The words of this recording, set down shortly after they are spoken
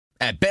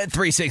At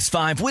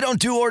Bet365, we don't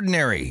do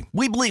ordinary.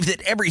 We believe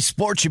that every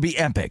sport should be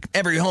epic.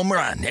 Every home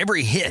run,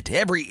 every hit,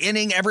 every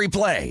inning, every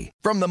play.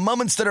 From the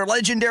moments that are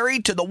legendary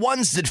to the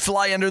ones that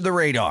fly under the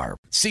radar.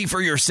 See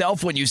for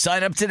yourself when you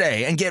sign up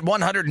today and get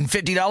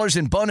 $150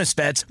 in bonus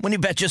bets when you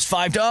bet just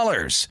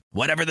 $5.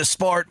 Whatever the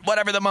sport,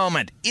 whatever the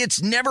moment,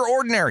 it's never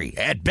ordinary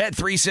at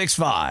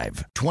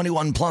Bet365.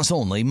 21 plus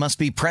only. Must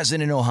be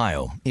present in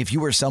Ohio. If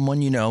you or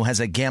someone you know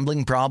has a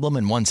gambling problem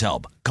and wants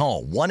help,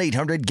 call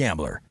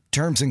 1-800-GAMBLER.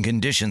 Terms and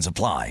conditions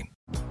apply.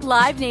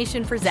 Live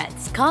Nation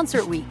presents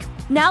Concert Week.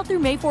 Now through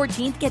May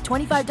 14th, get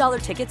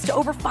 $25 tickets to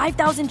over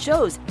 5,000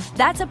 shows.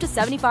 That's up to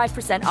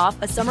 75%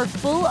 off a summer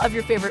full of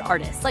your favorite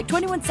artists like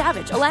 21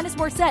 Savage, Alanis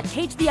Morissette,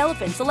 Cage the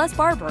Elephant, Celeste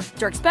Barber,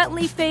 Dierks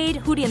Bentley, Fade,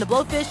 Hootie and the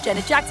Blowfish,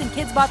 Janet Jackson,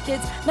 Kidz Bop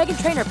Kids,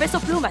 Meghan Trainor, Peso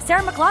Pluma,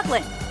 Sarah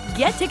McLachlan.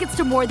 Get tickets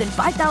to more than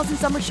 5,000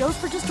 summer shows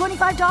for just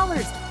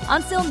 $25.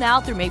 On sale now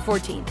through May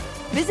 14th.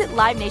 Visit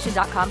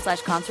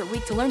LiveNation.com/Concert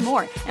Week to learn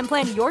more and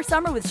plan your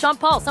summer with Sean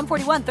Paul, Sum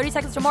 41, 30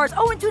 Seconds to Mars,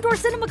 and Two Door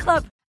Cinema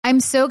Club. I'm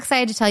so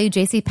excited to tell you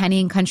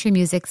JCPenney and country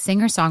music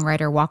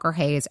singer-songwriter Walker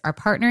Hayes are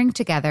partnering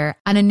together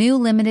on a new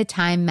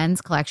limited-time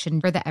men's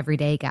collection for the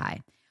everyday guy.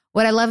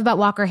 What I love about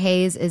Walker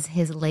Hayes is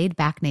his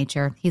laid-back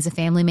nature. He's a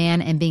family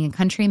man, and being a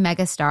country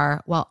megastar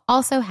while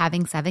also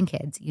having 7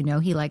 kids, you know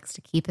he likes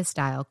to keep his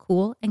style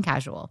cool and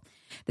casual.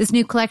 This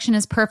new collection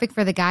is perfect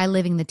for the guy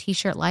living the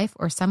t-shirt life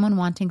or someone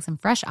wanting some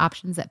fresh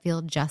options that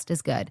feel just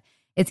as good.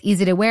 It's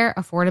easy to wear,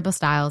 affordable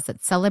styles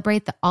that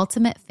celebrate the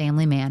ultimate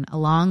family man,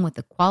 along with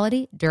the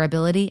quality,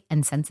 durability,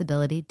 and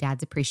sensibility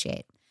dads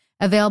appreciate.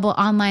 Available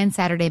online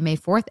Saturday, May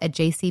 4th at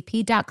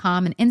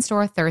jcp.com and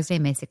in-store Thursday,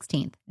 May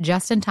 16th.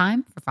 Just in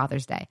time for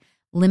Father's Day.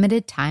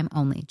 Limited time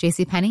only.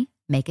 JCPenney,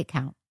 make it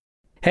count.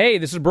 Hey,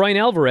 this is Brian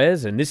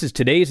Alvarez, and this is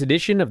today's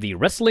edition of the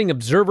Wrestling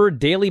Observer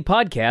Daily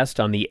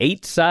Podcast on the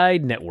 8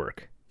 Side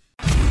Network.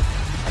 Are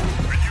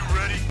you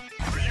ready?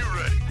 Are you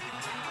ready?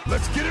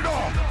 Let's get it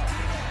on!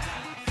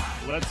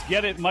 Let's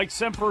get it. Mike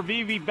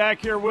Sempervive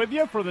back here with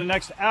you for the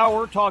next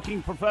hour,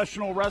 talking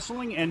professional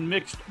wrestling and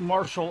mixed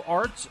martial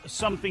arts,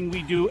 something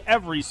we do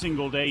every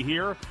single day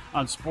here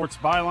on Sports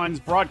Byline's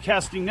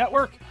Broadcasting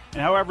Network.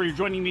 And however you're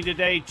joining me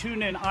today,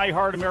 tune in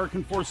iHeart,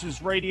 American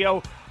Forces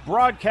Radio,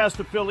 broadcast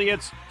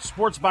affiliates,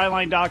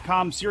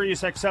 sportsbyline.com,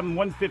 Sirius XM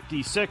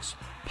 156,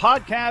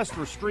 podcast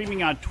or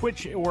streaming on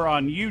Twitch or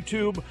on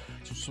YouTube.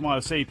 Just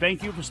want to say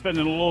thank you for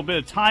spending a little bit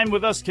of time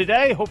with us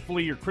today.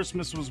 Hopefully your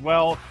Christmas was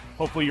well.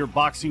 Hopefully your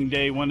Boxing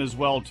Day went as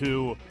well,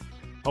 too.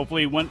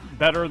 Hopefully it went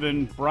better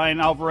than Brian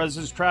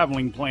Alvarez's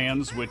traveling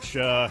plans, which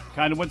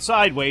kind of went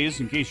sideways.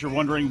 In case you're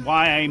wondering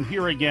why I'm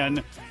here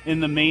again in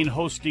the main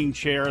hosting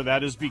chair,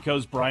 that is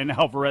because Brian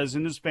Alvarez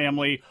and his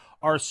family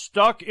are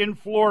stuck in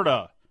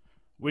Florida,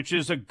 which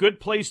is a good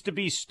place to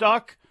be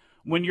stuck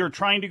when you're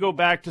trying to go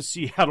back to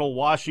Seattle,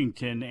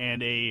 Washington,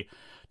 and a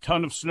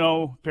ton of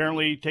snow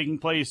apparently taking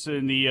place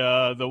in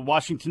the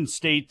Washington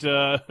State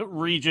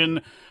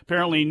region.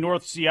 Apparently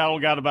North Seattle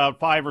got about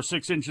 5 or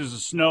 6 inches of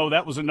snow.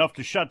 That was enough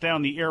to shut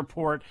down the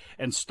airport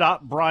and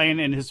stop Brian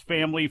and his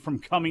family from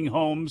coming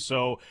home.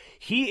 So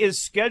he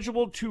is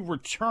scheduled to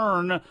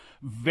return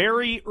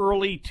very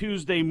early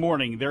Tuesday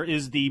morning. There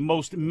is the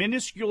most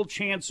minuscule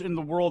chance in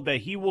the world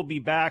that he will be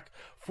back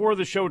for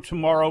the show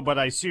tomorrow, but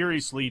I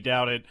seriously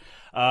doubt it.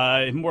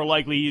 More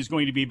likely he's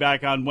going to be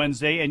back on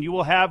Wednesday, and you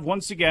will have,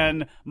 once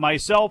again,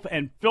 myself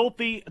and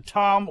Filthy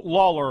Tom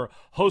Lawler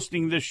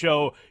hosting this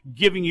show,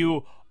 giving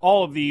you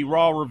all of the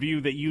raw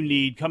review that you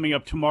need coming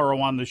up tomorrow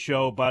on the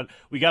show. But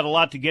we got a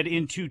lot to get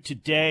into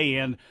today,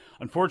 and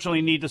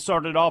unfortunately need to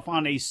start it off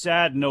on a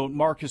sad note.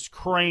 Marcus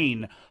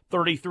Crane,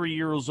 33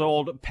 years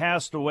old,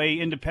 passed away.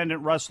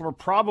 Independent wrestler,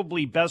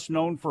 probably best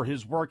known for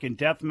his work in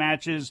death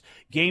matches,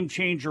 Game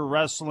Changer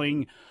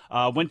Wrestling.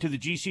 Went to the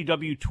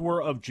GCW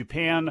tour of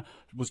Japan,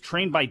 was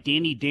trained by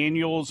Danny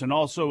Daniels, and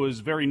also is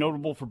very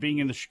notable for being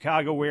in the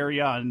Chicago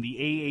area on the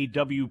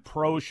AAW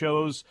Pro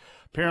shows.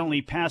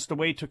 Apparently passed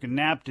away, took a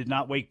nap, did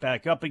not wake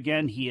back up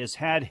again. He has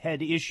had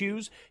head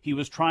issues. He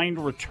was trying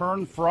to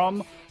return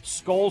from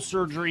skull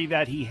surgery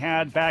that he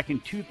had back in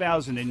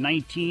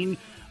 2019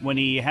 when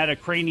he had a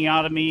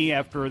craniotomy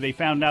after they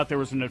found out there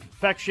was an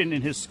infection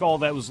in his skull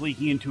that was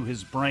leaking into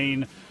his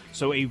brain.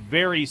 So a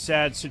very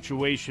sad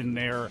situation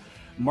there.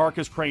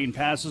 Marcus Crane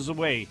passes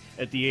away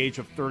at the age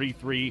of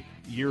 33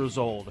 years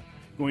old.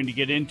 Going to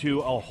get into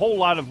a whole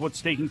lot of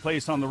what's taking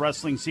place on the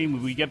wrestling scene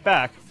when we get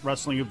back.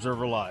 Wrestling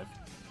Observer Live.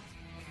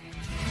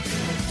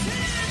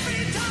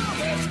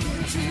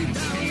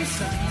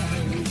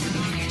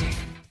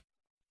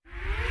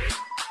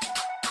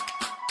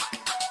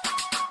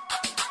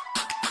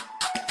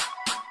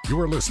 You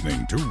are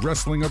listening to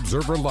Wrestling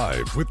Observer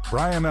Live with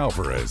Brian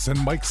Alvarez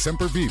and Mike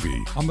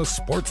Sempervive on the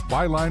Sports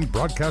Byline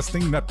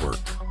Broadcasting Network.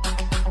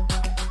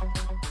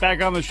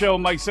 Back on the show,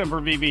 Mike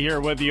Sempervive here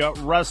with you,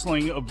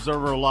 Wrestling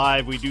Observer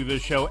Live. We do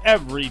this show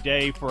every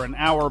day for an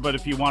hour, but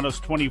if you want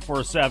us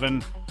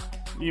 24/7,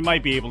 you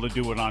might be able to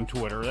do it on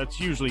Twitter. That's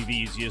usually the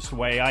easiest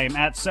way. I am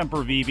at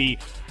Sempervive.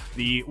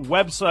 The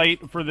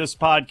website for this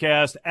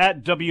podcast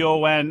at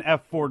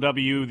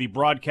WONF4W, the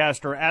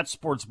broadcaster at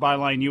Sports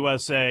Byline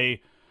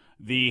USA,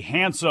 the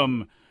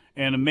handsome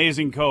and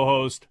amazing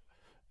co-host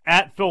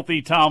at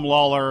Filthy Tom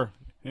Lawler,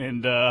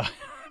 and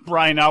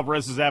Brian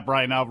Alvarez is at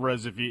Brian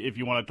Alvarez if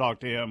you want to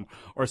talk to him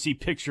or see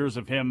pictures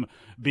of him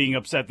being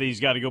upset that he's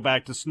got to go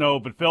back to snow.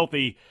 But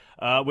Filthy,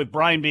 with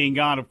Brian being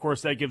gone, of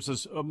course, that gives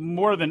us a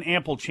more than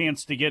ample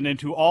chance to get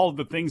into all of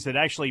the things that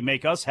actually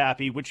make us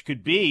happy, which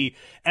could be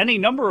any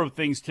number of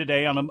things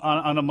today on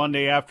a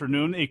Monday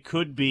afternoon. It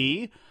could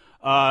be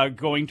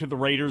going to the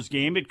Raiders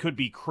game. It could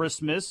be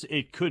Christmas.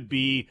 It could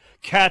be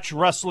catch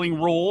wrestling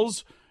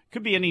rules. It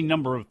could be any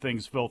number of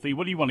things, Filthy.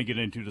 What do you want to get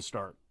into to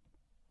start?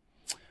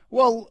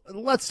 Well,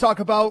 let's talk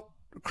about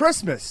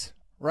Christmas,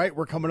 right?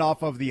 We're coming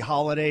off of the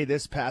holiday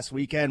this past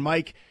weekend.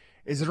 Mike,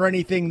 is there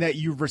anything that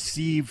you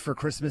received for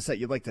Christmas that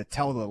you'd like to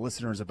tell the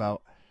listeners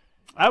about?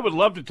 I would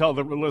love to tell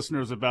the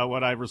listeners about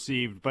what I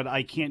received, but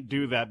I can't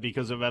do that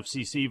because of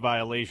FCC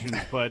violations.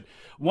 But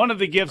one of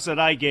the gifts that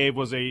I gave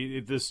was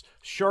this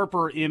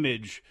Sharper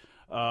Image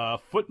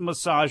foot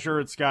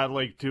massager. It's got,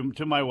 like,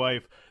 to my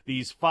wife,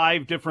 these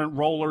 5 different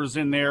rollers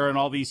in there and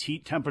all these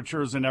heat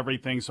temperatures and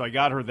everything. So I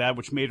got her that,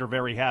 which made her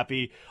very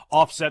happy.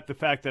 Offset the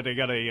fact that I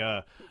got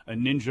a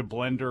Ninja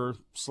blender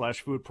 /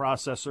 food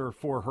processor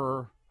for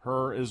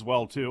her as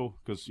well too,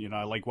 because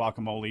I like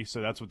guacamole,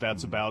 so that's what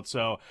that's about.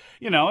 So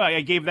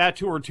I gave that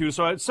to her too,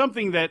 so it's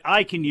something that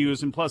I can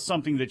use and plus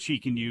something that she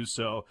can use.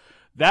 So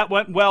that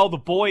went well. The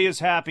boy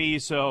is happy,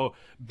 so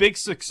big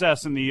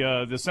success in the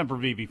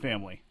Sempervive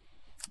family.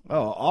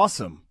 Oh,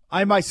 awesome.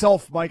 I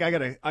myself, Mike,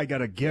 I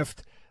got a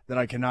gift that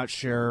I cannot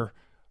share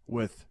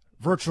with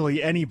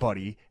virtually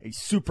anybody. A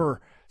super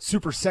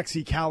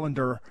sexy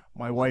calendar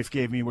my wife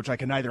gave me, which I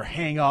can neither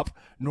hang up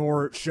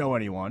nor show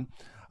anyone.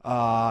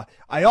 I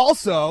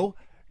also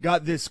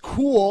got this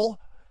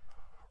cool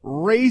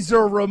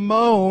Razor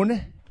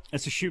Ramon.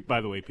 That's a shoot,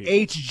 by the way, Pete.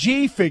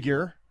 HG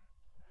figure.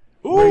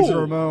 Ooh. Razor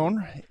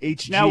Ramon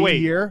HG now, wait.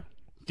 here.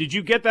 Did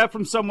you get that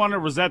from someone, or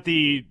was that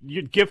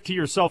your gift to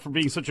yourself for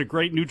being such a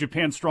great New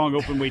Japan Strong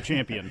Openweight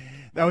champion?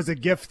 That was a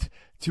gift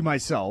to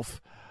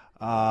myself.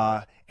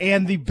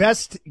 And the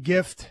best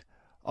gift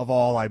of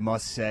all, I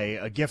must say,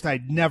 a gift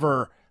I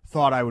never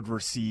thought I would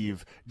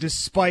receive,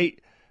 despite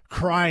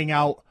crying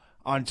out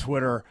on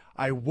Twitter.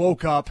 I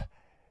woke up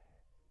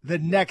the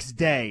next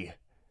day,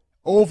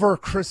 over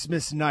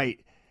Christmas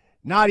night,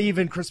 not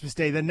even Christmas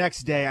Day, the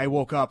next day I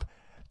woke up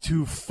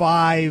to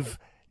 5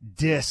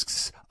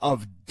 discs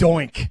of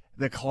Doink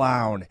the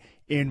Clown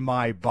in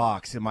my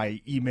box, in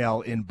my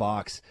email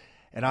inbox.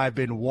 And I've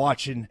been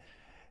watching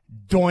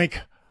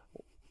Doink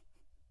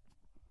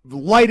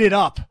light it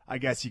up, I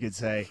guess you could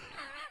say,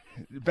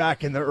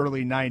 back in the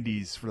early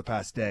 90s for the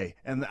past day.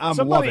 And I'm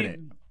loving it.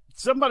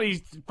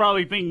 Somebody's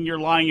probably thinking you're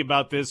lying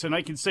about this, and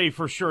I can say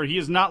for sure he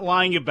is not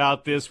lying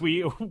about this.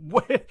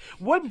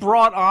 What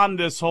brought on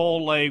this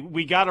whole,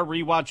 we got to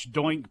rewatch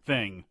Doink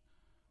thing?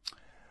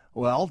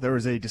 Well, there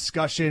was a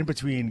discussion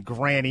between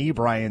Granny,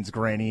 Brian's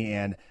granny,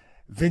 and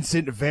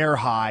Vincent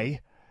Verhey,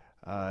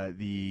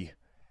 the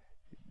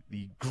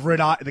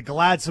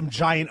gladsome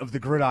giant of the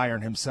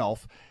gridiron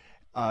himself.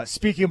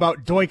 Speaking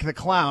about Doink the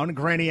Clown,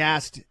 Granny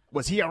asked,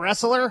 was he a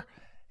wrestler?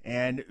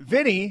 And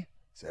Vinny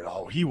said,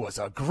 oh, he was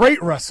a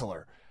great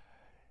wrestler.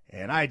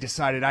 And I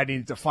decided I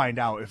needed to find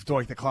out if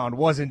Doink the Clown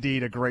was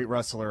indeed a great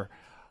wrestler.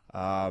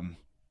 I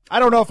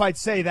don't know if I'd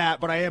say that,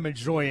 but I am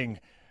enjoying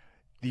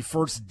the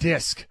first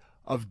disc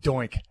of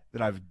Doink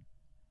that I've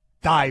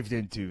dived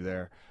into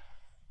there.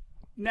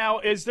 Now,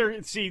 there's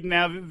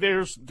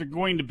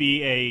going to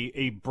be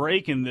a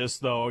break in this,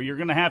 though. You're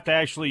going to have to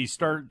actually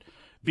start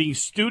being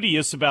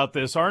studious about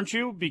this, aren't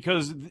you?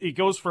 Because it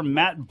goes from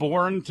Matt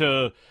Bourne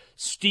to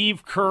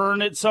Steve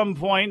Kern at some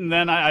point, and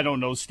then, I don't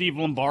know, Steve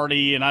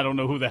Lombardi, and I don't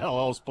know who the hell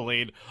else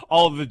played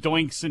all of the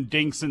Doinks and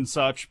Dinks and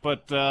such.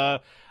 But,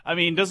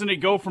 doesn't it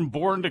go from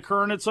Bourne to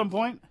Kern at some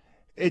point?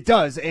 It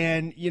does,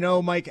 and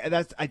Mike,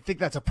 I think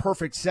that's a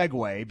perfect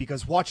segue,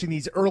 because watching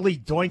these early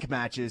Doink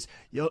matches,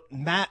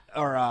 Matt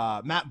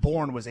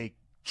Bourne was a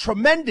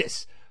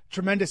tremendous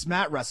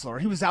mat wrestler.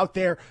 He was out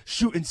there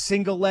shooting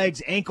single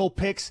legs, ankle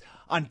picks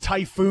on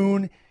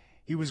Typhoon.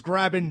 He was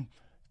grabbing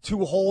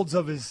 2 holds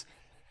of his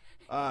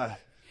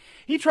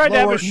he tried to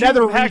have a shoot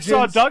with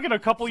Hacksaw Duggan a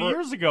couple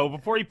years ago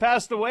before he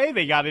passed away.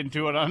 They got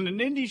into it on an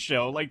indie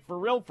show, like for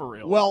real.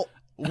 Well,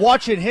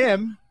 watching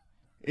him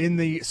in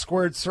the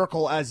squared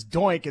circle as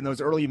Doink in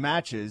those early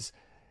matches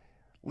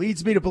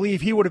leads me to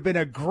believe he would have been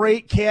a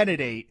great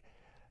candidate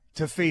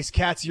to face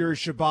Katsuyori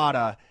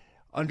Shibata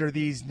under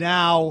these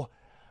now,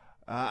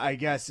 I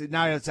guess,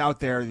 now it's out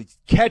there, the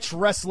catch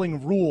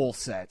wrestling rule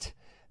set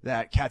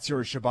that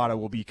Katsuyori Shibata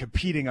will be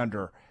competing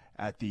under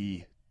at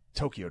the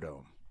Tokyo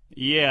Dome.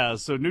 Yeah,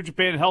 so New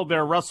Japan held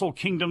their Wrestle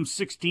Kingdom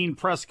 16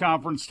 press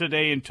conference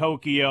today in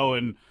Tokyo,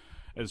 and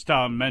as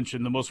Tom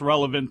mentioned, the most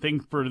relevant thing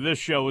for this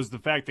show is the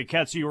fact that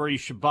Katsuyori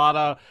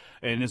Shibata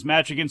and his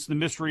match against the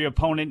mystery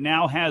opponent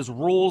now has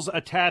rules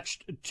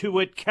attached to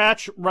it.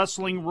 Catch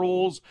wrestling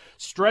rules,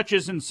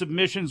 stretches and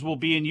submissions will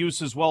be in use,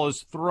 as well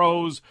as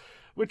throws.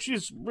 which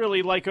is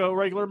really like a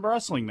regular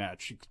wrestling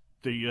match.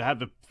 You have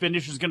the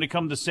finish is going to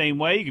come the same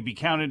way. You could be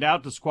counted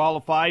out,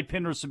 disqualified,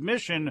 pin or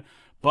submission,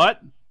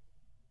 but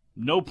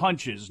no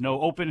punches,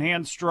 no open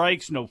hand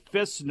strikes, no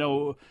fists,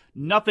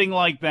 nothing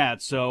like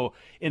that. So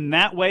in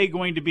that way,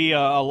 going to be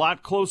a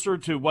lot closer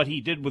to what he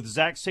did with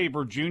Zack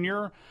Sabre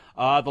Jr.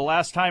 The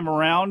last time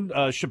around.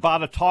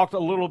 Shibata talked a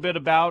little bit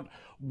about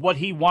what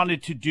he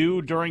wanted to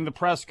do during the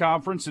press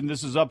conference, and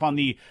this is up on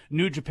the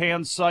New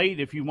Japan site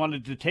if you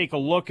wanted to take a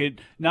look at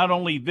not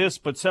only this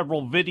but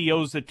several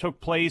videos that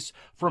took place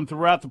from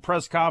throughout the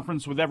press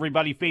conference with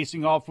everybody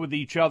facing off with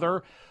each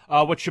other.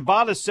 What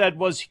Shibata said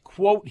was,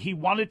 quote, he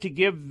wanted to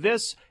give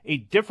this a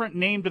different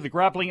name to the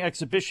grappling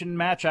exhibition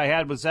match I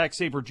had with Zack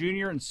Sabre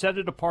Jr. and set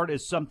it apart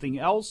as something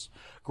else.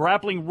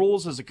 Grappling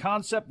rules is a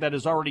concept that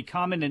is already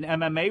common in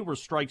MMA where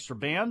strikes are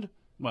banned.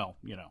 Well,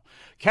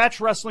 catch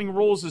wrestling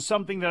rules is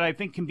something that I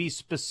think can be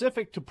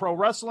specific to pro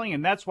wrestling,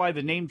 and that's why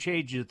the name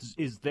change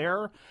is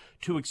there.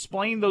 To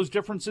explain those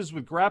differences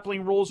with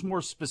grappling rules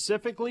more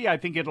specifically, I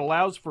think it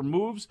allows for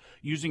moves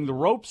using the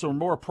ropes or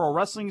more pro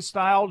wrestling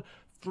styled,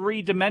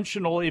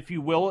 three-dimensional, if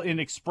you will, in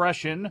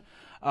expression.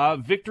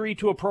 Victory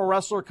to a pro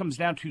wrestler comes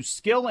down to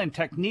skill and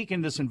technique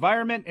in this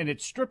environment, and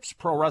it strips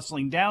pro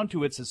wrestling down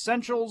to its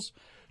essentials.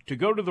 To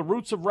go to the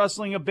roots of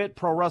wrestling a bit,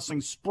 pro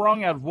wrestling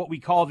sprung out of what we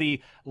call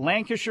the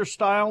Lancashire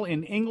style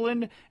in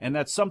England, and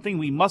that's something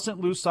we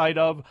mustn't lose sight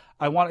of.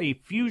 I want a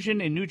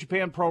fusion in New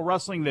Japan Pro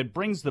Wrestling that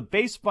brings the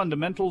base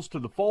fundamentals to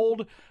the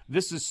fold.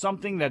 This is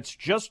something that's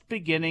just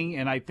beginning,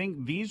 and I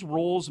think these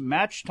rules,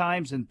 match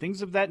times, and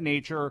things of that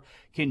nature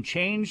can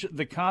change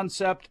the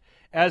concept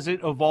as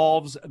it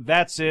evolves.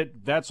 That's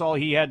it. That's all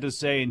he had to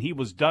say, and he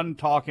was done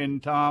talking,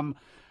 Tom.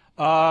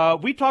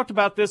 We talked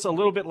about this a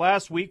little bit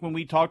last week when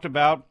we talked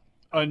about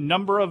a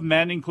number of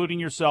men, including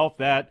yourself,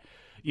 that,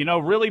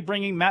 really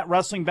bringing mat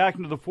wrestling back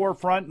into the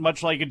forefront,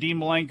 much like a Dean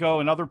Malenko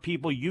and other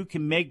people. You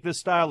can make this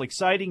style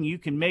exciting. You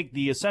can make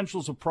the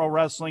essentials of pro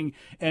wrestling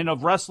and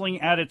of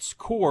wrestling at its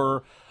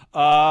core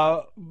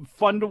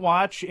fun to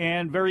watch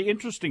and very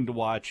interesting to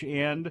watch.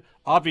 And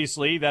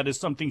obviously that is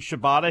something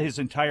Shibata, his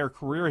entire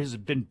career, has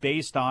been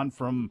based on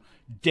from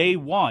day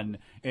one,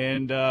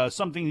 and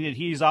something that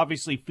he's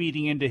obviously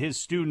feeding into his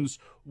students.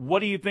 What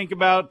do you think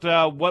about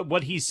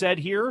what he said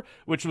here,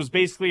 which was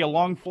basically a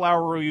long,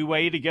 flowery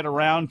way to get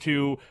around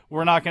to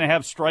we're not going to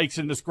have strikes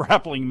in this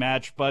grappling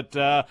match? But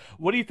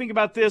what do you think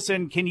about this,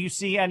 and can you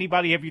see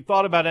anybody, have you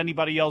thought about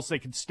anybody else that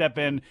could step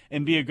in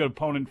and be a good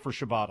opponent for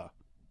Shibata?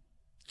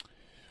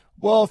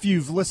 Well, if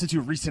you've listened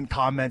to recent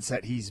comments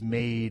that he's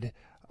made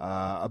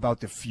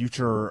about the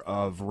future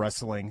of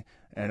wrestling,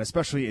 and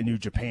especially in New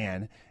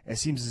Japan, it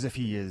seems as if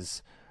he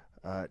is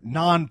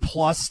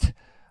nonplussed,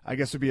 I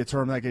guess would be a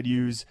term that I could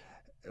use,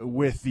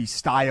 with the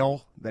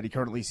style that he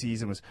currently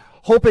sees, and was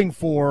hoping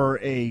for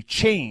a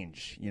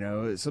change,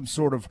 some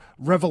sort of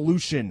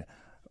revolution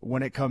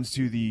when it comes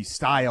to the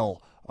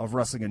style of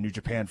wrestling in New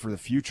Japan for the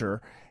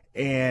future.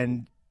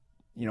 And,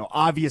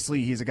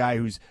 obviously he's a guy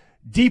who's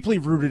deeply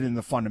rooted in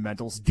the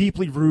fundamentals,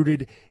 deeply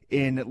rooted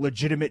in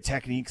legitimate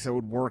techniques that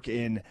would work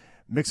in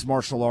mixed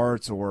martial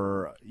arts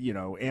or,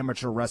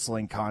 amateur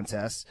wrestling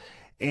contests.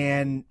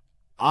 And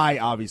I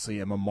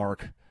obviously am a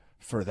mark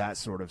for that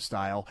sort of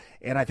style.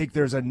 And I think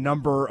there's a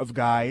number of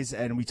guys,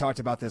 and we talked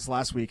about this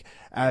last week,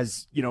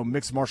 as,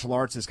 mixed martial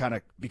arts has kind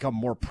of become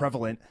more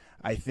prevalent.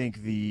 I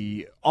think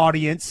the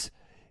audience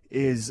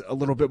is a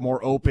little bit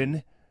more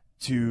open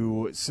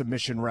to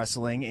submission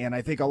wrestling, and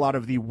I think a lot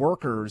of the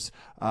workers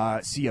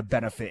see a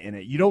benefit in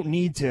it. You don't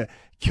need to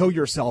kill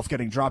yourself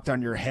getting dropped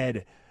on your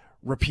head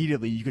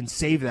repeatedly. You can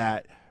save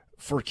that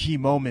for key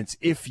moments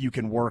if you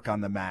can work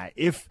on the mat,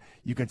 if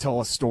you can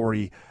tell a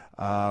story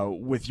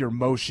with your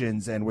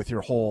motions and with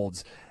your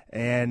holds.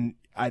 And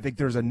I think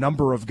there's a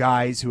number of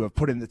guys who have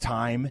put in the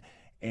time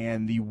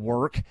and the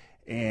work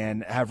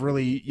and have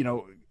really,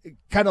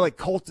 kind of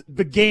like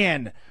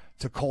began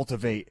to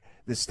cultivate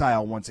this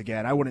style once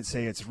again. I wouldn't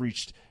say it's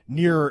reached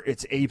near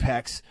its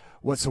apex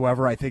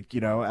whatsoever. I think,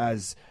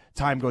 as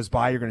time goes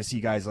by, you're going to see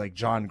guys like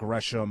John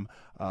Gresham,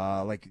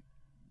 like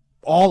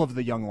all of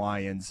the young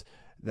lions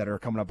that are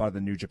coming up out of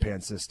the New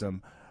Japan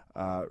system,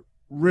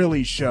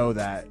 really show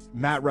that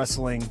mat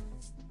wrestling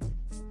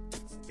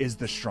is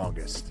the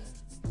strongest.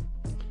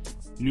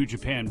 New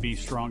Japan be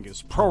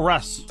strongest. Pro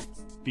Wrest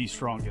be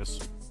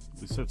strongest.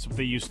 That's what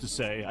they used to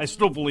say. I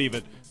still believe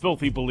it.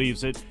 Filthy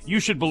believes it.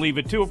 You should believe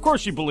it, too. Of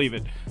course you believe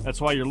it.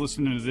 That's why you're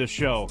listening to this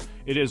show.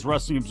 It is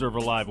Wrestling Observer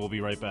Live. We'll be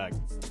right back.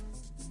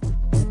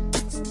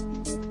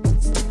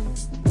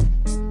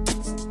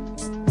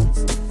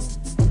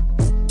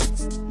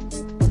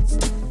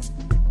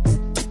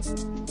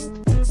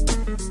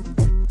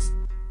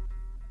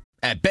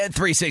 At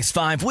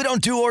Bet365, we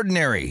don't do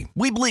ordinary.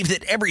 We believe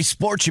that every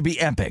sport should be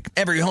epic.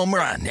 Every home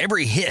run,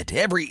 every hit,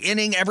 every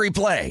inning, every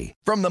play.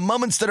 From the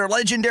moments that are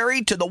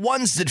legendary to the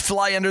ones that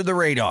fly under the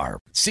radar.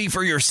 See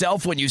for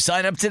yourself when you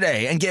sign up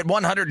today and get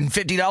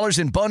 $150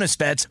 in bonus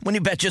bets when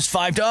you bet just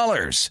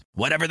 $5.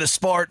 Whatever the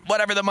sport,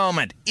 whatever the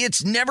moment,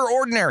 it's never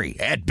ordinary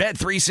at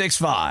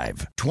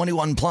Bet365.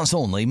 21 plus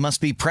only. Must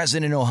be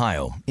present in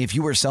Ohio. If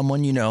you or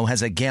someone you know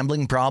has a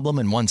gambling problem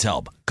and wants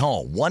help,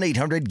 call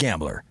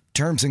 1-800-GAMBLER.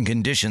 Terms and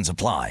conditions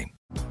apply.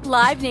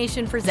 Live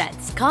Nation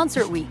presents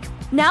Concert Week.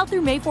 Now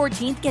through May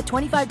 14th, get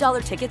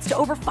 $25 tickets to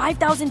over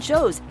 5,000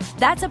 shows.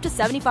 That's up to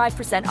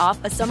 75%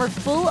 off a summer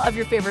full of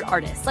your favorite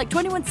artists like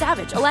 21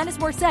 Savage, Alanis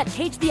Morissette,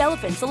 Cage the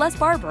Elephant, Celeste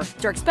Barber,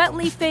 Dierks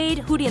Bentley, Fade,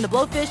 Hootie and the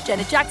Blowfish,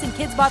 Janet Jackson,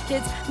 Kids Bop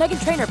Kids,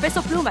 Meghan Trainor,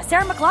 Bissell Pluma,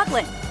 Sarah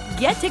McLachlan.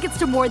 Get tickets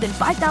to more than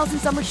 5,000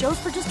 summer shows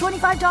for just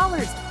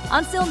 $25.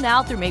 Until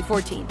now through May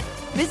 14th.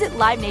 Visit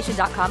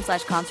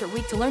LiveNation.com/Concert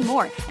Week to learn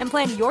more and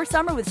plan your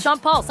summer with Sean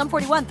Paul, Sum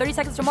 41, 30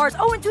 Seconds to Mars,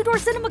 and Two Door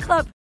Cinema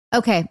Club.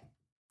 Okay.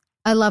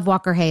 I love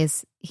Walker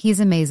Hayes. He's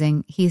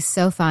amazing. He's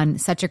so fun,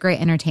 such a great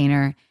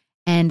entertainer.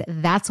 And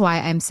that's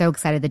why I'm so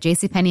excited that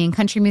JCPenney and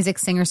country music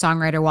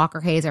singer-songwriter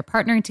Walker Hayes are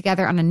partnering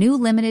together on a new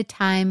limited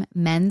time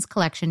men's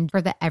collection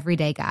for the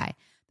everyday guy.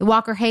 The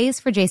Walker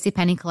Hayes for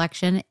JCPenney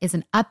collection is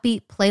an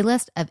upbeat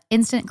playlist of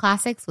instant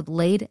classics with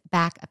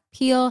laid-back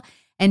appeal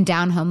and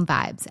down-home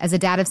vibes. As a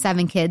dad of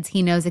 7 kids,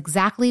 he knows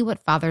exactly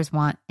what fathers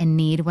want and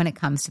need when it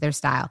comes to their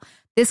style.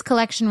 This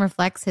collection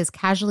reflects his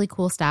casually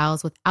cool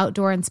styles with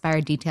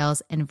outdoor-inspired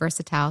details and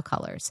versatile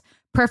colors.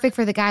 Perfect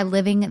for the guy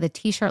living the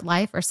t-shirt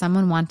life or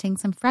someone wanting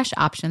some fresh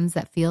options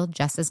that feel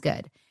just as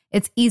good.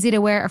 It's easy to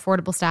wear,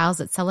 affordable styles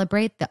that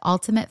celebrate the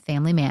ultimate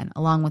family man,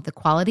 along with the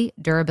quality,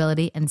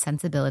 durability, and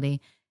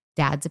sensibility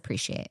dads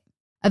appreciate.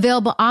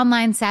 Available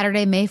online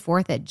Saturday, May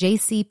 4th at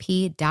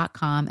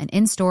jcp.com and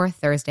in-store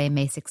Thursday,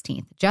 May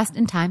 16th, just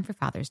in time for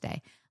Father's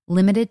Day.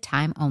 Limited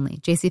time only.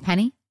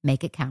 JCPenney,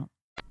 make it count.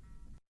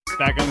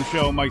 Back on the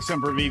show, Mike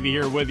Sempervive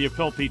here with you.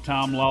 Filthy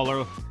Tom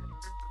Lawler.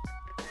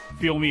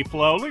 Feel Me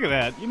Flow. Look at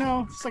that. You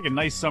know, it's like a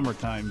nice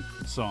summertime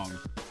song.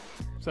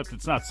 Except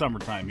it's not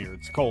summertime here.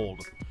 It's cold.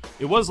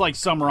 It was like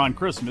summer on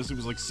Christmas. It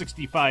was like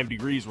 65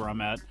 degrees where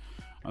I'm at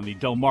on the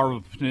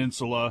Delmarva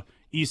Peninsula,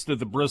 east of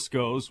the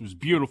Briscoes. It was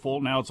beautiful.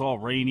 Now it's all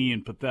rainy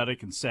and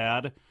pathetic and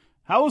sad.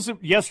 How was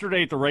it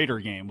yesterday at the Raider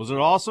game? Was it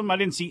awesome? I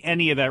didn't see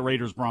any of that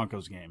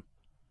Raiders-Broncos game.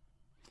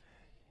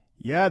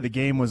 Yeah, the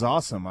game was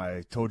awesome.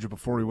 I told you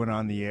before we went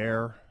on the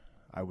air,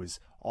 I was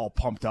all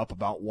pumped up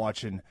about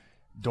watching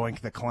Doink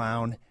the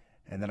Clown,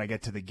 and then I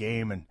get to the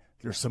game, and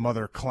there's some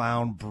other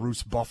clown,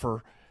 Bruce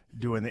Buffer,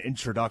 doing the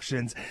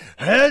introductions.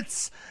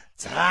 It's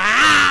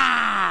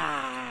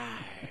time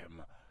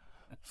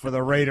for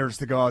the Raiders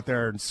to go out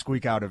there and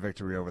squeak out a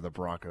victory over the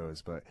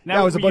Broncos. But now,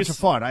 yeah, it was a bunch of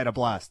fun. I had a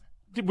blast.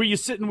 Were you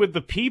sitting with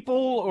the people,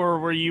 or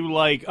were you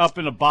like up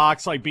in a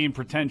box, like being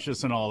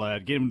pretentious and all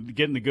that,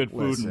 getting the good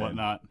food and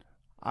whatnot?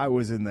 I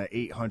was in the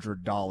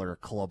 $800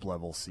 club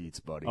level seats,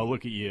 buddy. Oh,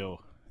 look at you.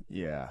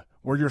 Yeah,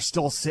 where you're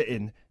still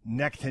sitting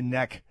neck to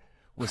neck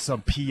with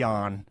some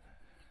peon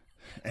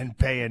and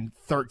paying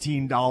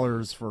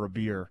 $13 for a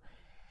beer.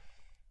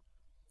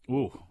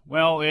 Ooh,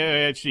 well,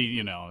 actually,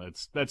 you know,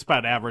 that's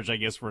about average, I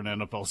guess, for an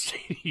NFL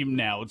stadium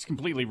now. It's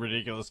completely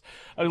ridiculous.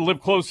 I live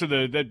close to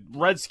the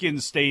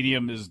Redskins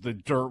stadium is the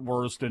dirt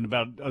worst in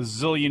about a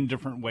zillion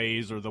different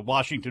ways, or the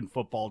Washington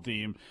football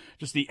team,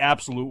 just the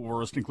absolute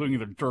worst, including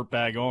their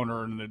dirtbag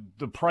owner. And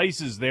the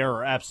prices there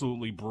are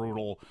absolutely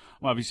brutal.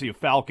 I'm obviously a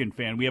Falcon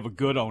fan. We have a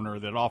good owner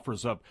that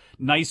offers up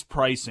nice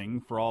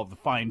pricing for all of the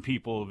fine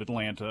people of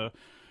Atlanta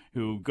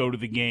who go to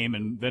the game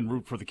and then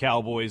root for the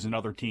Cowboys and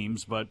other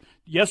teams. But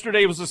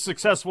yesterday was a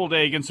successful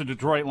day against the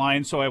Detroit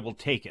Lions, so I will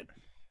take it.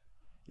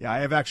 Yeah, I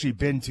have actually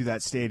been to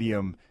that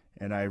stadium,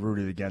 and I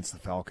rooted against the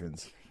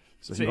Falcons.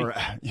 So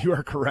you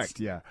are correct,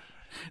 yeah.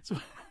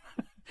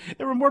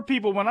 There were more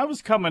people when I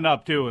was coming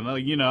up, too,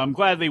 and, you know, I'm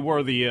glad they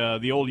wore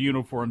the old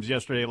uniforms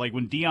yesterday, like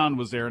when Dion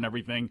was there and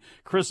everything.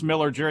 Chris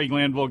Miller, Jerry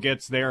Glanville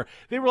gets there.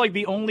 They were like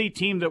the only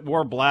team that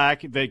wore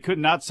black. They could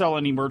not sell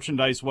any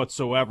merchandise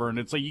whatsoever, and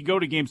it's like you go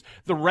to games,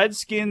 the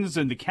Redskins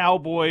and the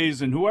Cowboys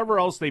and whoever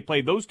else they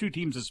played, those two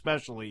teams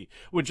especially,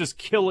 would just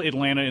kill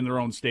Atlanta in their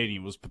own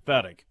stadium. It was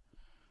pathetic.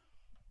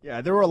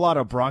 Yeah, there were a lot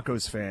of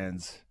Broncos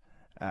fans,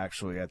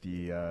 actually, at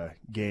the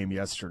game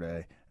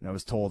yesterday, and I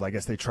was told, I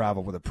guess they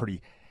traveled with a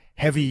pretty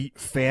heavy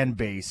fan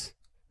base,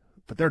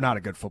 but they're not a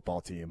good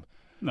football team.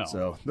 No.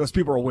 So those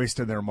people are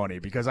wasting their money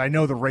because I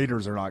know the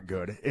Raiders are not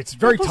good. It's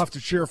very tough to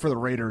cheer for the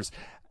Raiders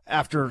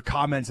after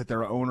comments that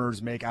their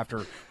owners make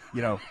after,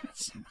 you know,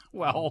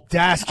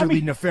 dastardly,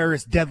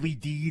 nefarious, deadly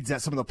deeds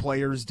that some of the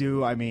players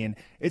do. I mean,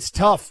 it's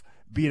tough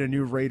being a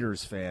new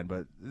Raiders fan,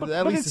 but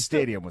at least the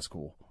stadium was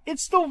cool.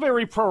 It's still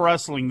very pro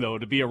wrestling, though,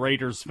 to be a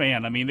Raiders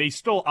fan. I mean, they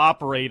still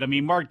operate. I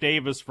mean, Mark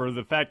Davis, for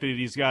the fact that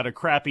he's got a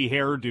crappy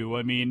hairdo,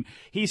 I mean,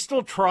 he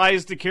still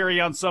tries to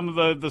carry on some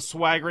of the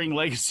swaggering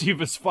legacy of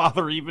his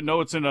father, even though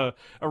it's in a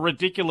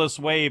ridiculous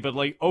way. But,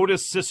 like,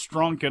 Otis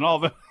Sistrunk and all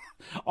the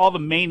all the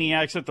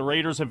maniacs that the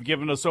Raiders have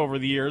given us over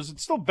the years.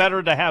 It's still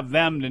better to have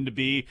them than to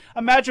be.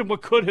 Imagine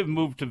what could have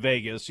moved to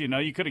Vegas.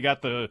 You could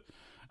have got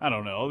I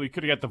don't know. We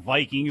could have got the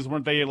Vikings.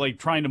 Weren't they like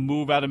trying to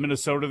move out of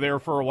Minnesota there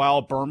for a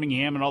while?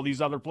 Birmingham and all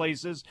these other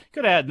places.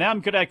 Could have had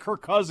them. Could have had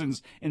Kirk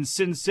Cousins in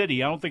Sin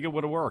City. I don't think it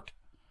would have worked.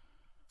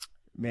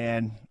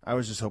 Man, I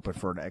was just hoping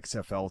for an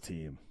XFL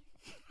team.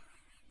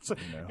 So,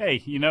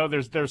 hey,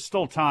 there's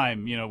still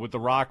time, with The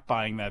Rock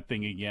buying that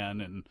thing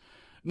again. And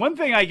one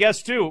thing, I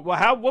guess, too,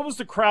 what was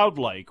the crowd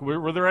like?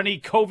 Were there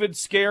any COVID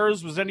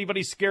scares? Was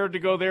anybody scared to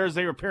go there, as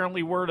they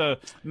apparently were to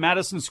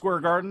Madison Square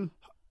Garden?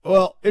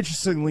 Well,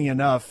 interestingly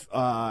enough,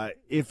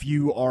 if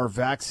you are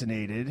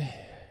vaccinated,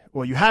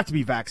 you have to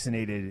be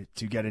vaccinated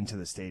to get into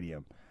the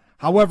stadium.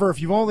 However, if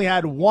you've only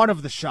had one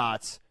of the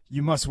shots,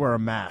 you must wear a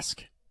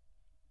mask.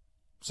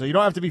 So you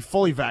don't have to be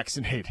fully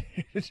vaccinated.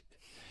 You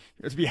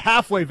have to be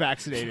halfway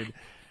vaccinated.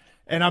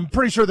 And I'm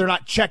pretty sure they're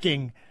not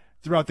checking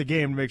throughout the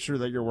game to make sure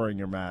that you're wearing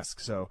your mask.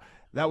 So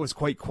that was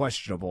quite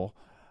questionable.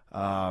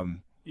 I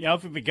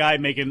don't think the guy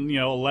making,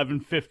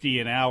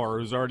 $11.50 an hour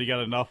who's already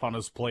got enough on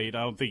his plate,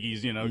 I don't think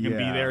he's, going to be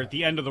there at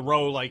the end of the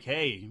row like,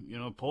 hey,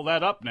 pull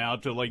that up now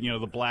to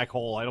the black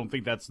hole. I don't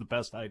think that's the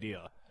best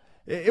idea.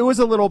 It was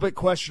a little bit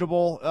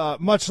questionable,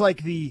 much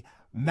like the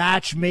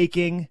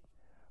matchmaking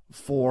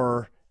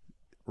for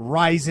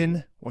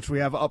Ryzen, which we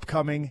have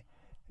upcoming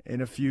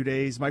in a few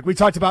days. Mike, we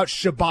talked about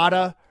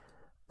Shibata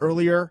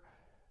earlier,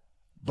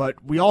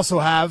 but we also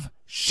have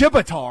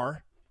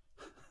Shibatar,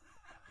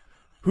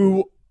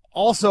 who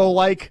also,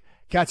 like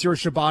Katsuyori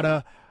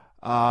Shibata,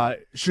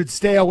 should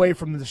stay away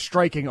from the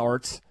striking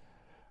arts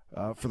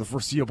for the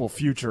foreseeable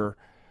future,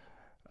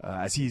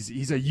 as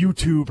he's a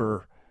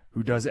YouTuber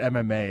who does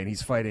MMA, and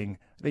he's fighting,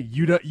 I think,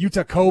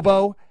 Yuta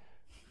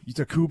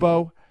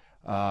Kubo.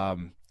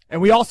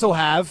 And we also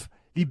have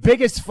the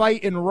biggest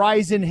fight in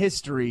Ryzen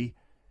history,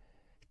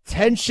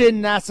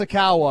 Tenshin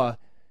Nasukawa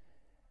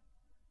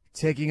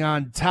taking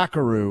on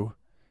Takeru.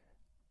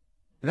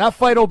 And that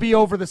fight will be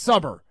over the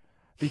summer,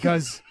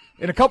 because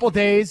in a couple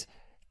days,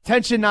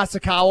 Tenshin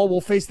Nasukawa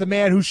will face the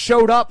man who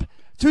showed up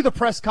to the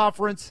press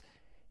conference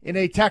in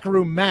a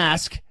Takeru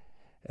mask,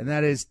 and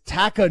that is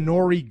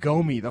Takanori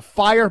Gomi, the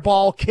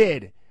Fireball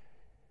Kid,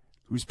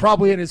 who's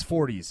probably in his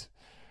 40s.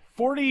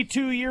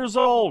 42 years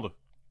old.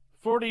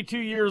 42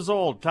 years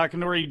old,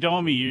 Takanori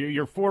Gomi,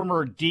 your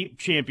former Deep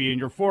champion,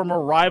 your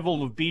former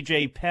rival of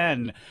BJ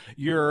Penn,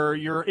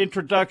 your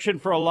introduction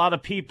for a lot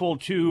of people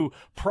to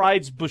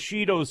Pride's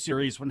Bushido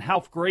series when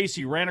Ralph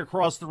Gracie ran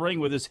across the ring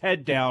with his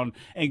head down,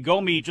 and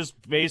Gomi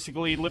just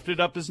basically lifted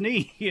up his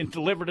knee and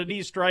delivered a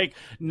knee strike,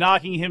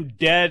 knocking him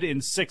dead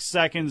in 6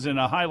 seconds in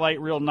a highlight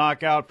reel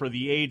knockout for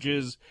the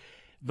ages.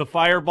 The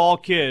Fireball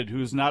Kid,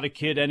 who's not a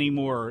kid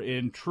anymore,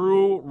 in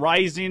true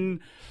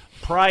Rising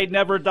Pride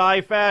Never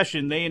Die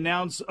fashion, they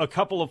announced a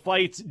couple of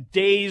fights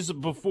days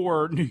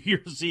before New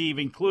Year's Eve,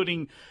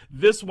 including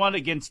this one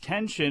against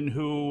Tenshin,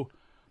 who,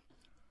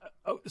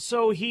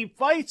 so he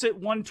fights at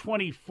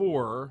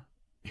 124.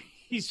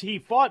 He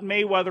fought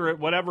Mayweather at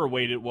whatever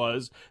weight it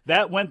was.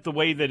 That went the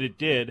way that it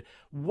did.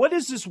 What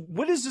is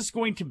this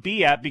going to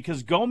be at?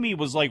 Because Gomi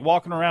was like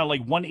walking around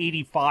like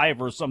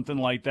 185 or something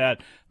like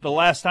that the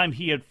last time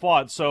he had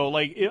fought. So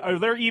like, are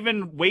there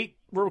even weight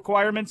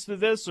requirements to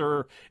this,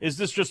 or is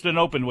this just an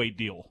open weight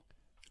deal?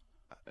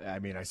 I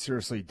mean, I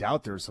seriously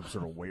doubt there's some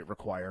sort of weight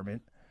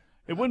requirement.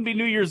 It wouldn't be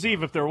New Year's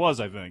Eve if there was,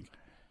 I think.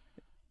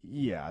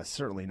 Yeah,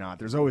 certainly not.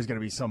 There's always going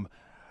to be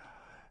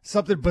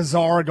something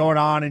bizarre going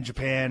on in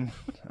Japan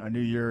on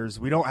New Year's.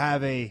 I don't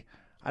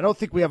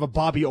think we have a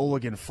Bobby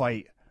Oligan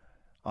fight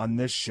on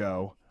this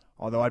show,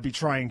 although I'd be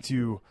trying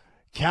to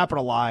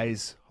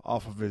capitalize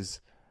off of his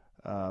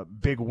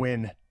big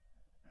win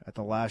at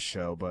the last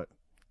show. But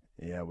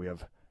yeah, we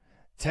have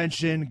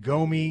Tenshin,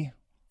 Gomi,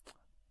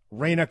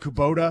 Reina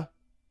Kubota,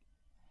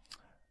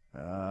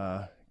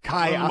 Kai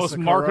Asakura. The most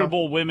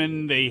marketable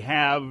women they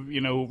have,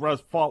 who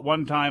fought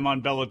one time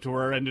on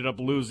Bellator, ended up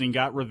losing,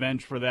 got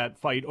revenge for that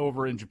fight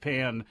over in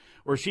Japan,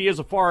 where she is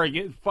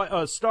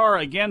a star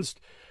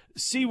against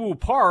Siwoo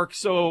Park,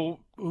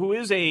 who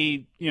is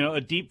a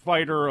deep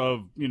fighter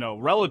of,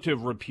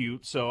 relative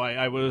repute. So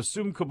I would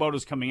assume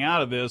Kubota's coming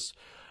out of this.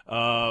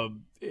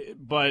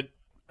 But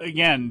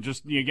again,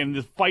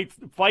 the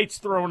fights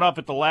thrown up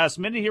at the last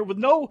minute here with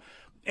no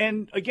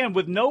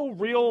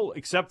real,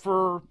 except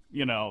for,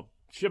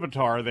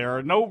 Shibatar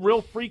there, no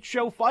real freak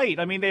show fight.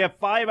 I mean, they have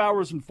 5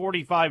 hours and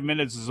 45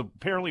 minutes is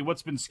apparently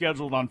what's been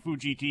scheduled on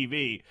Fuji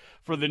TV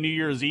for the New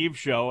Year's Eve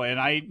show. And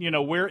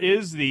where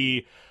is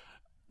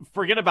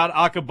forget about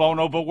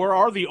Akabono, but where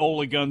are the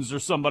Oligans or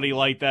somebody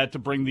like that to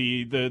bring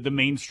the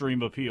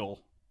mainstream appeal?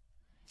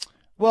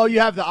 Well, you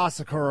have the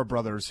Asakura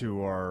brothers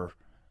who are,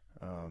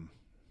 I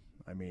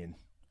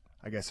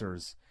guess they're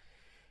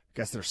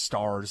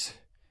stars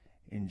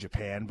in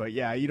Japan, but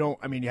yeah, you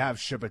have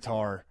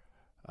Shibatar.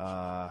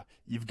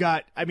 You've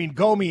got,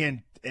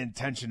 Gomi and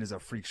Tenshin is a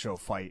freak show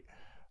fight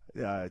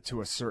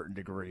to a certain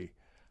degree,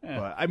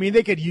 but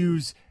they could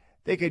use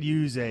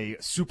a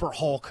Super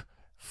Hulk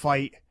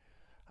fight.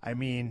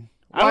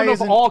 I don't know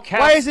if all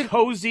caps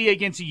cozy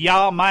against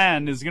Ya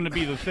Man is going to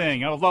be the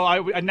thing.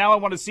 Although now I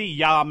want to see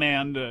Ya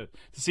Man to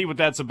see what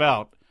that's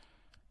about.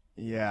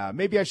 Yeah,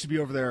 maybe I should be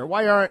over there.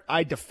 Why aren't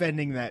I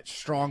defending that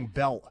strong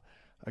belt?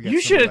 You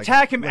should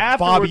attack him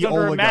afterwards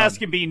under Olagun. a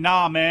mask and be,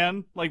 nah,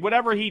 man. Like,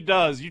 whatever he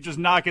does, you just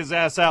knock his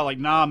ass out. Like,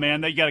 nah,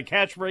 man. They got a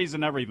catchphrase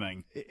and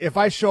everything. If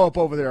I show up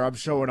over there, I'm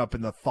showing up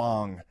in the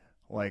thong,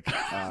 like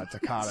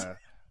Takada.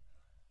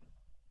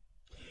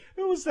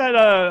 Who was that?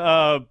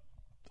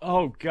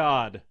 Oh,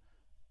 God.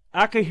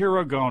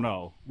 Akihiro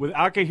Gono with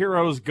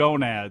Akihiro's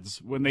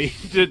gonads when they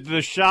did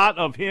the shot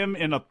of him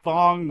in a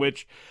thong,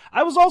 which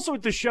I was also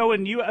at the show it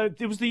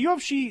was the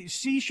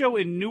UFC show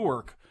in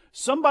Newark.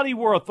 Somebody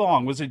wore a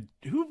thong. Was it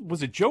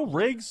Joe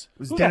Riggs? It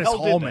was Dennis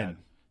Hallman.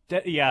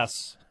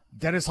 Yes.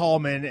 Dennis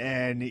Hallman,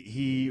 and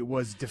he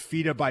was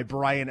defeated by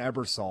Brian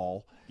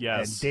Ebersol.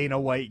 Yes. And Dana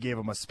White gave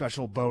him a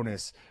special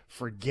bonus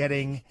for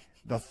getting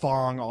the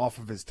thong off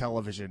of his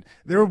television.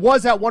 There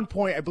was at one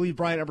point, I believe,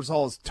 Brian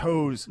Ebersol's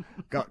toes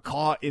got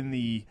caught in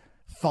the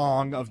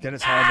thong of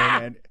Dennis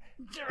Hallman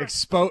and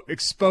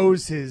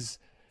exposed his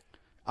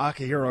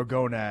Akihiro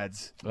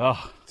gonads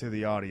to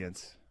the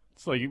audience.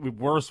 It's like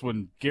worse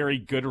when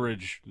Gary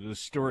Goodridge, the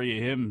story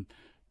of him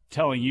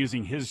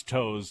using his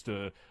toes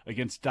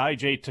against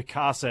Daiji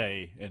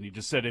Takase, and he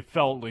just said it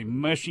felt like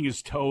mushing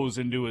his toes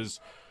into his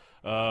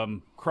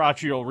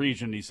crotchal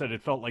region. He said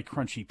it felt like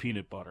crunchy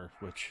peanut butter,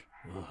 which...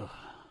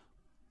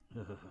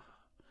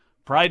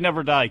 Pride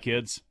never die,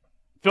 kids.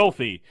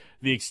 Filthy,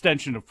 the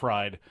extension of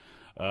pride,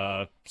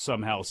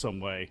 somehow, some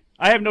way.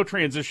 I have no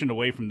transition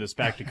away from this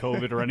back to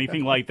COVID or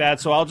anything like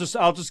that, so I'll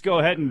just go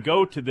ahead and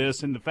go to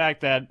this and the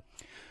fact that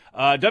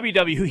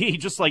WWE,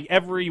 just like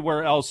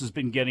everywhere else, has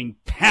been getting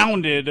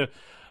pounded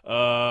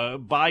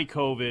by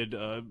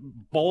COVID.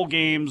 Bowl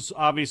games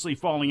obviously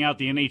falling out.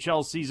 The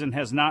NHL season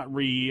has not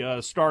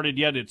restarted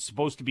yet. It's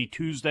supposed to be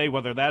Tuesday.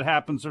 Whether that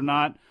happens or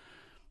not,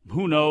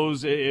 who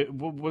knows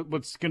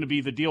what's going to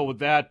be the deal with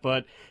that.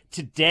 But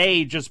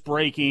today, just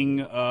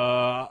breaking,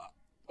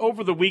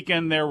 over the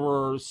weekend, there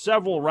were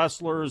several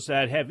wrestlers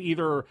that have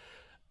either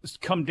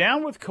come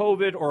down with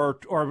COVID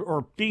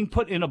or being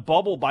put in a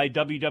bubble by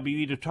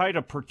WWE to try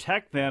to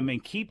protect them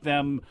and keep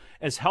them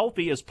as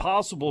healthy as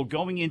possible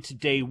going into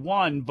day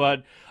one.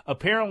 But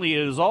apparently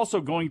it is also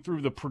going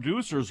through the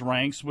producers'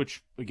 ranks,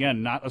 which,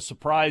 again, not a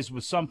surprise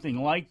with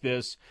something like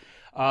this.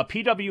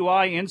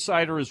 PWI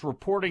Insider is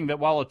reporting that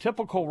while a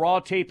typical Raw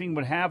taping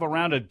would have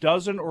around a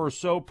dozen or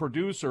so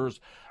producers,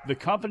 the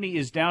company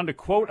is down to,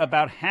 quote,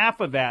 about half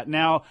of that.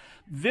 Now,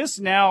 this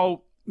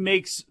now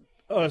makes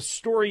a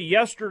story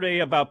yesterday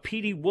about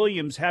Petey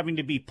Williams having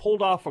to be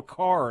pulled off a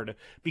card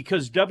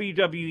because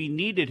WWE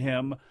needed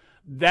him.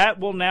 That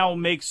will now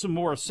make some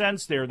more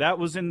sense there. That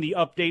was in the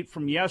update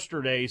from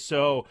yesterday,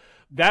 so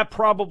that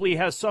probably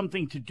has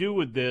something to do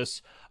with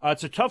this.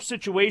 It's a tough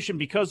situation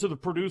because of the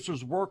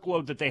producers'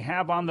 workload that they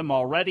have on them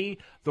already.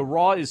 The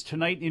Raw is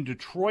tonight in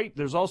Detroit.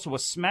 There's also a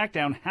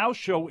SmackDown house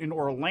show in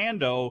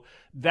Orlando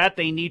that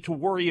they need to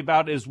worry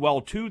about as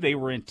well, too. They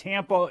were in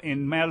Tampa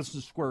in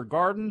Madison Square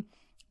Garden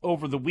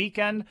over the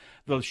weekend.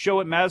 The show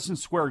at Madison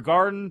Square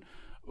Garden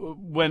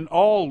went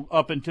all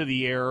up into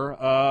the air.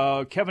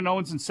 Kevin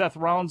Owens and Seth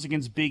Rollins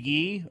against Big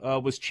E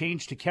was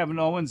changed to Kevin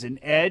Owens and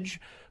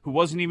Edge, who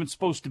wasn't even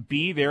supposed to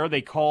be there.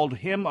 They called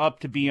him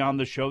up to be on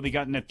the show. They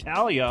got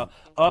Natalya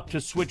up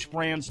to switch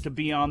brands to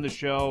be on the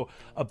show.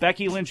 A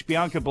Becky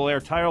Lynch-Bianca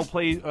Belair title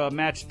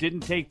match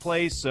didn't take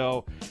place,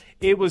 so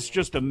it was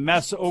just a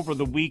mess over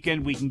the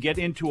weekend. We can get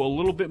into a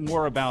little bit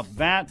more about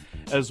that,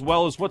 as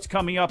well as what's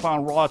coming up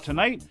on Raw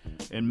tonight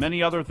and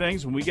many other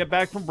things when we get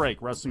back from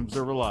break. Wrestling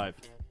Observer Live.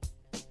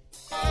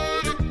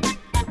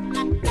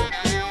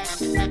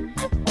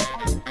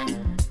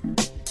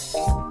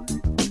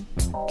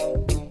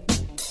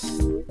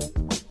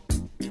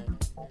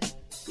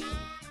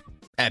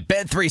 At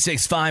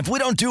Bet365, we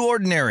don't do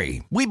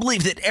ordinary. We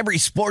believe that every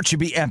sport should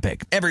be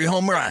epic. Every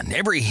home run,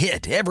 every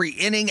hit, every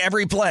inning,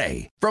 every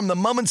play. From the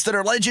moments that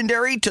are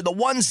legendary to the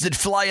ones that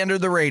fly under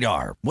the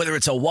radar. Whether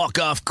it's a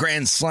walk-off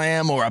grand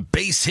slam or a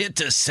base hit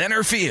to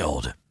center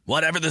field.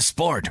 Whatever the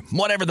sport,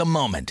 whatever the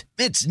moment.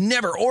 It's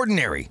never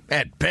ordinary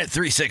at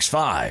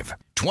Bet365.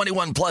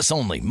 21 plus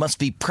only. Must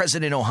be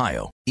present in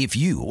Ohio. If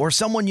you or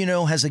someone you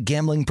know has a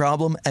gambling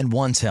problem and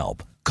wants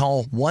help,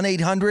 call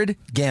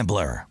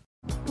 1-800-GAMBLER.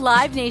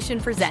 Live Nation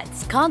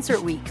presents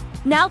Concert Week.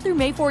 Now through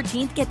May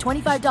 14th, get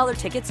 $25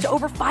 tickets to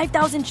over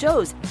 5,000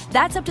 shows.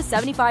 That's up to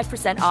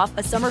 75% off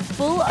a summer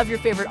full of your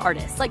favorite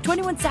artists like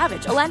 21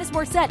 Savage, Alanis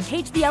Morissette,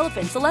 Cage the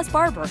Elephant, Celeste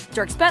Barber,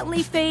 Dierks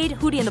Bentley, Fade,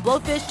 Hootie and the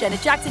Blowfish,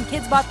 Janet Jackson,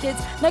 Kidz Bop Kids,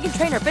 Meghan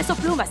Trainor, Peso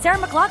Pluma, Sarah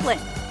McLachlan.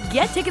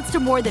 Get tickets to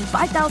more than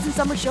 5,000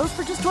 summer shows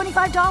for just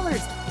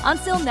 $25.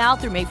 Until now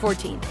through May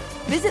 14th.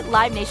 Visit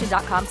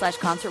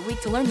LiveNation.com/Concert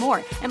Week to learn more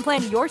and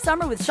plan your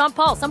summer with Sean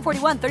Paul, Sum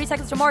 41, 30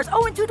 Seconds to Mars,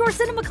 and Two Door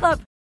Cinema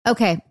Club.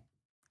 Okay.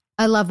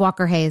 I love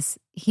Walker Hayes.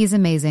 He's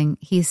amazing.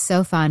 He's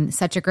so fun,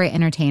 such a great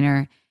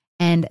entertainer.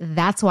 And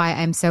that's why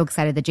I'm so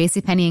excited that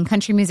JCPenney and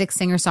country music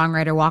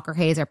singer-songwriter Walker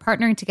Hayes are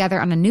partnering together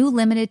on a new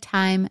limited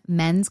time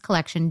men's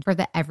collection for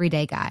the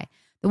everyday guy.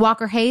 The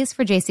Walker Hayes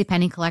for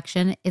JCPenney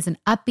collection is an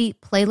upbeat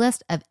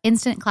playlist of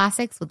instant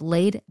classics with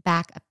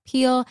laid-back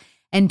appeal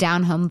and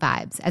down-home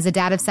vibes. As a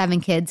dad of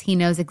 7 kids, he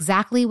knows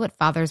exactly what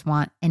fathers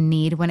want and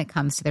need when it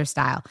comes to their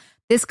style.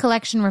 This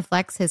collection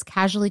reflects his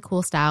casually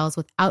cool styles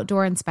with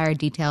outdoor-inspired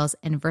details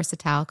and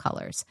versatile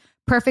colors.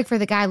 Perfect for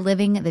the guy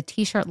living the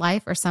t-shirt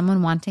life or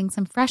someone wanting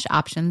some fresh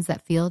options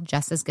that feel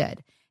just as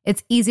good.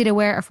 It's easy to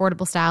wear,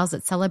 affordable styles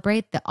that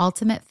celebrate the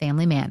ultimate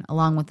family man,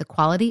 along with the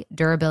quality,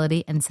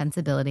 durability, and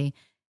sensibility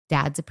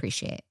dads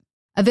appreciate.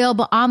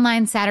 Available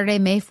online Saturday,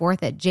 May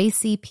 4th at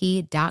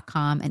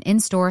jcp.com and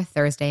in-store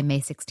Thursday, May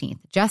 16th,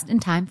 just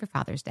in time for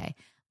Father's Day.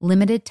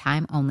 Limited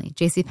time only.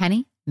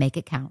 JCPenney, make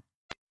it count.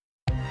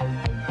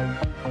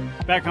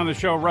 Back on the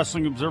show,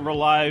 Wrestling Observer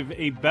Live,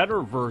 a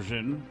better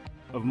version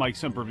of Mike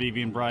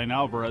Sempervive and Brian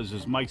Alvarez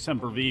is Mike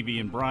Sempervive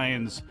and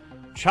Brian's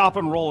Chop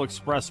and Roll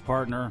Express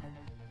partner.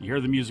 You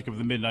hear the music of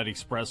the Midnight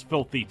Express,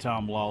 Filthy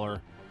Tom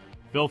Lawler.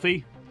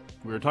 Filthy,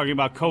 we were talking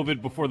about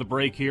COVID before the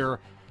break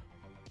here.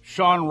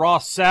 Sean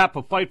Ross Sapp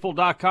of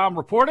Fightful.com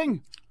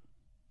reporting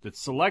that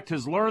Select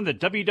has learned that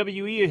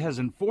WWE has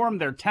informed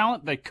their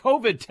talent that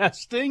COVID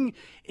testing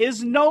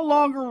is no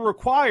longer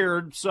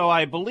required. So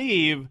I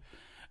believe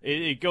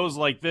it goes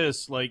like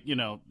this, like, you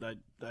know,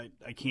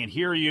 I can't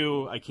hear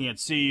you, I can't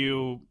see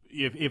you.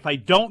 If I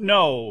don't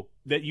know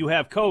that you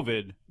have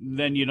COVID,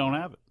 then you don't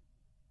have it.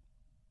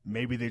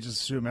 Maybe they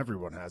just assume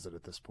everyone has it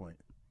at this point.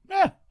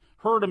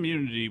 Herd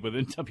immunity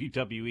within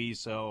WWE,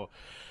 so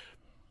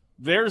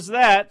there's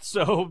that.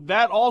 So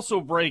that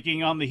also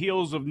breaking on the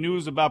heels of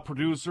news about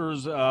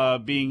producers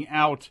being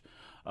out.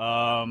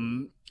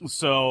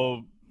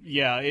 So,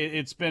 yeah,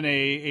 it's been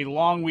a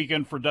long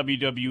weekend for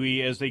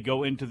WWE as they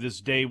go into this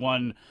day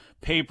one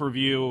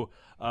pay-per-view.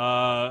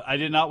 I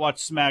did not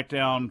watch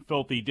SmackDown.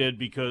 Filthy did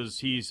because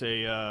he's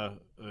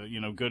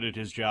good at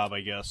his job, I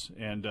guess,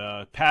 and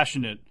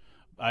passionate.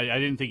 I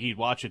didn't think he'd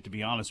watch it, to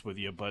be honest with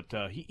you, but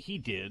he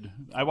did.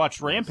 I watched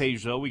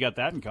Rampage, though. We got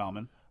that in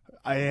common.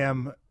 I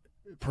am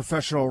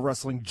professional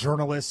wrestling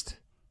journalist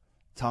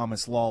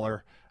Thomas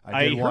Lawler.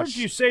 I heard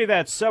you say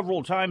that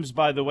several times,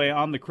 by the way,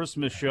 on the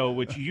Christmas show,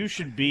 which you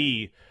should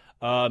be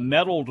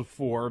medaled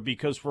for,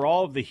 because for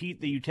all of the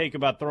heat that you take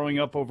about throwing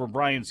up over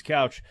Brian's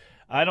couch,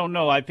 I don't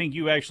know. I think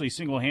you actually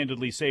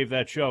single-handedly saved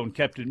that show and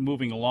kept it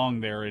moving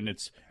along there in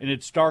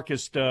its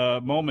darkest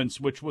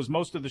moments, which was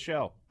most of the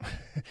show.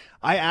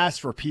 I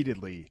asked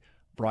repeatedly,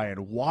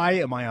 Brian, why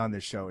am I on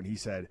this show? And he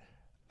said,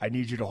 I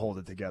need you to hold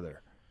it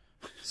together.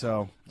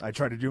 So I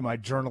try to do my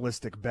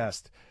journalistic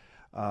best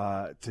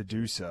to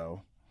do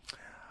so.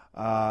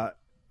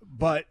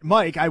 But,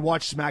 Mike, I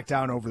watched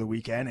SmackDown over the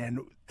weekend,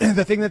 and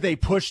the thing that they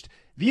pushed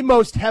the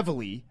most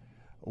heavily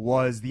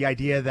was the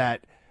idea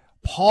that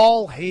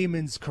Paul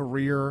Heyman's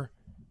career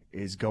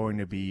is going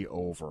to be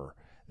over.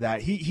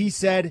 That he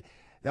said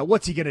that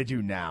what's he going to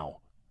do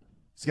now?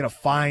 He's going to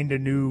find a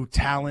new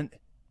talent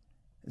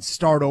and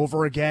start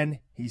over again.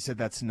 He said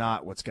that's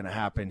not what's going to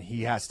happen.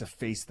 He has to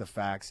face the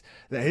facts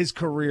that his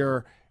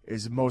career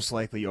is most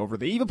likely over.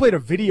 They even played a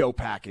video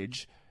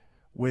package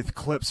with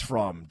clips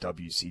from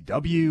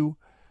WCW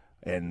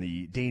and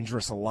the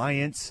Dangerous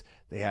Alliance.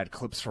 They had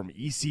clips from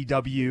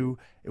ECW.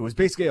 It was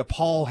basically a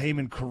Paul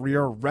Heyman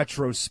career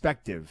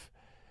retrospective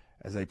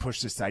as they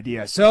pushed this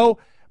idea. So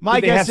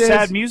my guess is,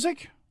 sad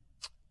music?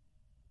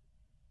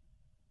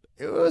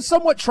 It was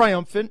somewhat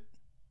triumphant.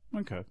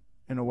 Okay.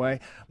 In a way.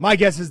 My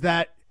guess is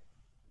that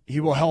he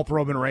will help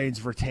Roman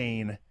Reigns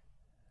retain.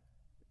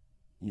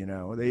 You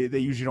know, they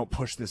usually don't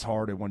push this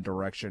hard in one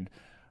direction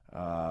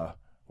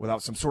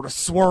without some sort of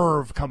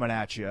swerve coming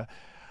at you.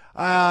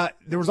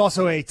 There was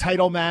also a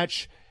title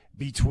match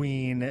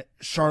between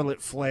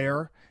Charlotte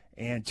Flair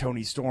and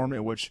Toni Storm,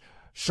 in which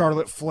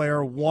Charlotte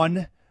Flair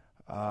won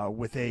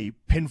with a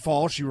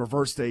pinfall. She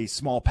reversed a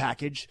small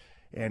package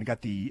and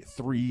got the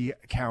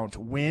 3-count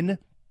win.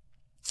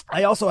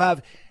 I also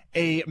have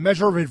a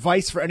measure of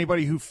advice for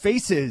anybody who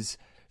faces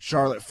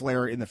Charlotte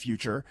Flair in the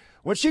future.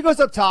 When she goes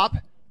up top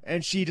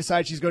and she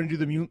decides she's going to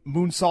do the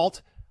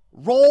moonsault,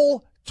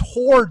 roll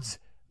towards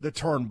the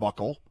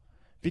turnbuckle,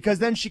 because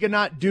then she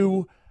cannot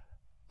do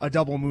a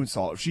double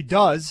moonsault. If she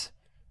does,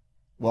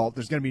 well,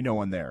 there's going to be no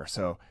one there.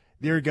 So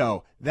there you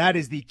go. That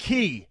is the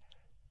key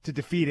to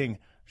defeating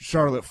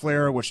Charlotte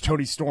Flair, which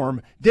Toni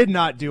Storm did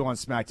not do on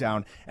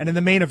SmackDown. And in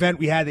the main event,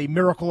 we had a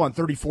Miracle on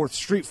 34th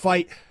Street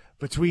fight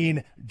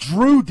between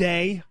Drew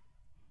Day,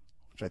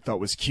 which I thought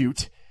was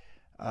cute,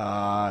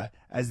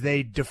 as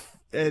they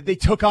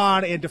took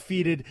on and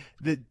defeated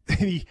the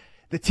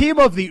team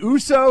of the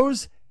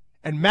Usos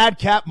and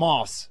Madcap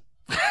Moss.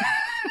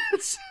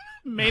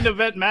 Main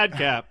event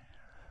Madcap.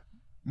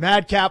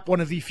 Madcap, one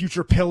of the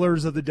future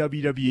pillars of the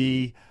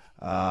WWE,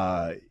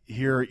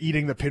 here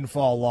eating the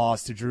pinfall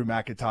loss to Drew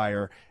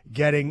McIntyre,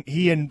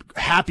 he and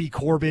Happy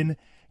Corbin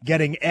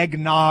getting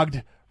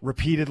eggnogged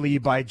repeatedly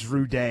by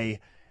Drew Day,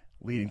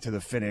 leading to the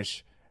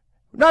finish.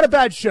 Not a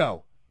bad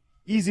show.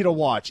 Easy to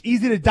watch,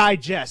 easy to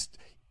digest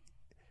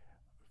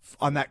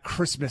on that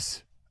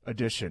Christmas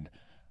edition,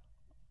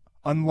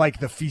 unlike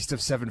the Feast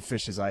of Seven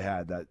Fishes I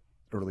had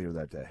earlier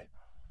that day.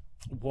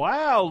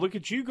 Wow, look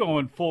at you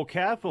going full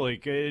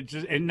Catholic.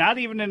 And not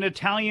even an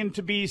Italian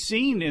to be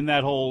seen in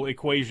that whole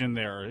equation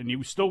there. And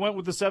you still went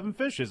with the 7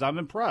 fishes. I'm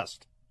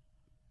impressed.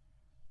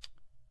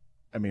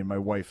 I mean, my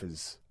wife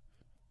is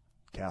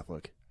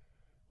Catholic.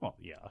 Well,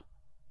 yeah.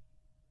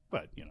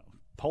 But,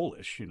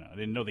 Polish, I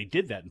didn't know they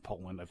did that in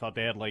Poland. I thought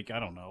they had,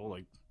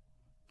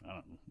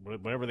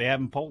 whatever they have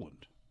in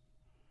Poland.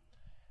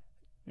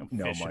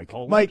 No, fish Mike. in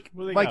Poland? Mike,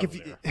 What do they Mike, got if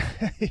over you,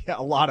 there? yeah,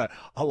 a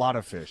lot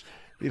of fish.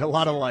 You need a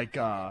lot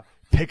of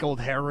pickled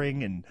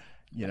herring and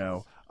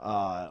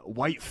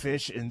white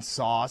fish in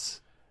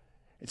sauce.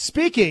 And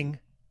speaking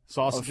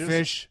Sausages? of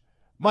fish,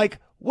 Mike,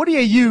 what do you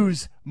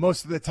use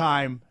most of the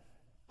time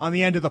on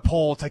the end of the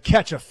pole to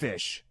catch a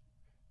fish?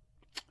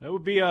 That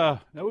would be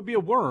a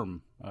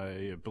worm,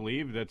 I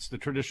believe. That's the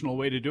traditional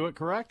way to do it,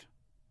 correct?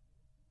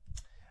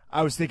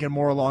 I was thinking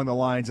more along the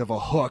lines of a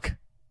hook.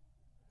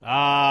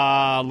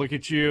 Ah, look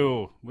at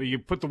you. Well, you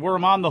put the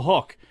worm on the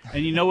hook,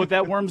 and you know what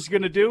that worm's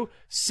going to do?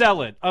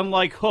 Sell it,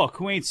 unlike Hook,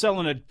 who ain't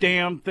selling a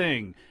damn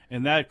thing.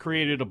 And that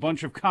created a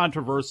bunch of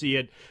controversy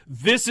at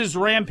This Is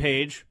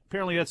Rampage.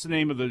 Apparently that's the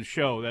name of the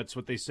show. That's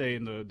what they say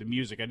in the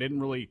music. I didn't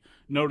really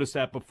notice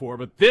that before,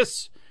 but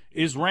This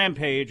Is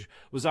Rampage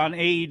was on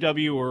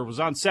AEW, or was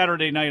on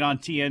Saturday night on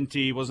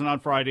TNT. It wasn't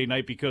on Friday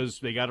night because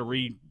they got to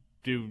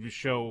redo the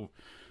show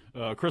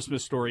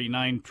Christmas Story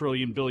 9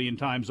 trillion billion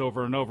times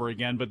over and over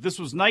again. But this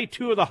was night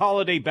 2 of the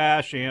Holiday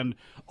Bash, and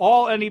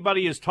all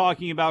anybody is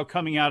talking about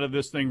coming out of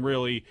this thing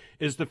really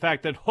is the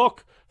fact that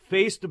Hook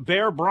faced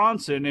Bear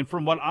Bronson, and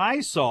from what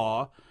I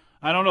saw,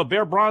 I don't know,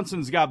 Bear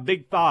Bronson's got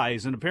big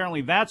thighs, and apparently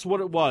that's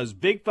what it was.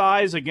 Big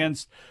thighs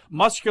against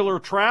muscular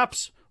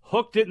traps.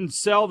 Hook didn't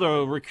sell the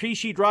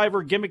Rikishi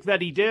driver gimmick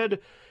that he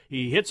did.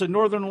 He hits a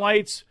Northern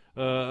Lights,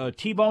 a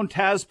T-bone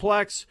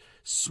Tazplex,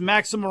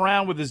 smacks him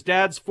around with his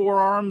dad's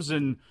forearms,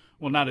 and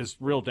well, not his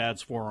real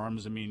dad's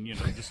forearms. I mean,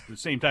 just the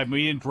same time.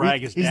 He didn't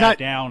drag his dad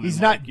down. He's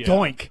not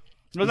doink.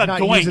 He's not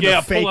doink, using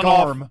the fake pulling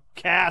arm. off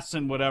casts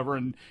and whatever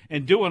and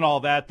doing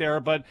all that there.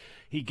 But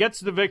he gets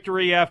the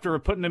victory after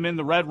putting him in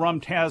the Red Rum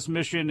Taz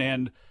mission,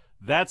 and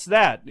that's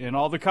that. And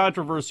all the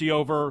controversy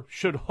over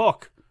should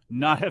Hook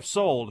not have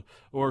sold,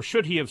 or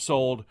should he have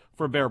sold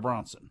for Bear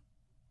Bronson?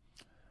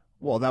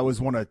 Well, that was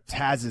one of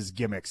Taz's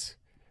gimmicks,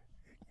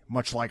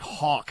 much like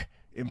Hawk,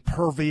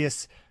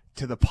 impervious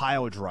to the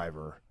pile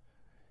driver.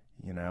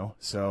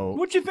 So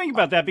what'd you think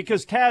about that?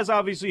 Because Taz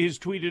obviously has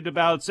tweeted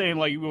about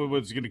saying he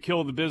was going to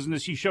kill the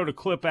business. He showed a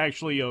clip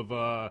actually of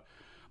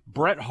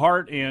Bret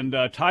Hart and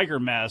Tiger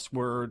Mask,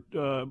 where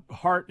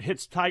Hart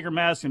hits Tiger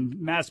Mask and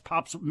Mask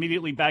pops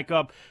immediately back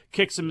up,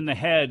 kicks him in the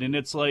head, and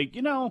it's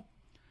you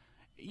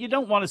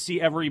don't want to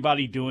see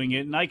everybody doing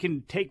it. And I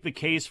can take the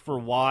case for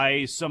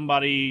why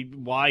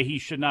he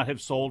should not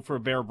have sold for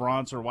Bear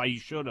Bronson, or why he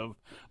should have.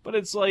 But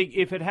it's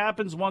if it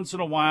happens once in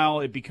a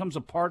while, it becomes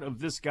a part of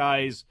this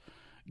guy's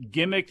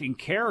gimmick and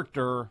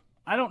character.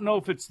 I don't know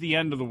if it's the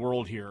end of the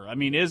world here. I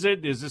mean, is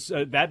it? Is this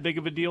that big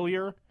of a deal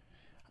here?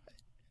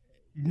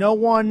 No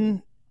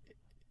one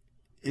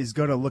is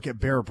going to look at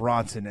Bear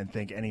Bronson and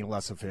think any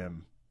less of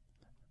him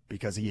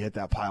because he hit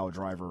that pile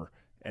driver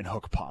and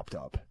Hook popped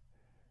up.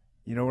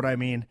 You know what I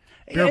mean?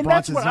 Bear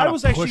Bronson's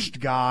not a pushed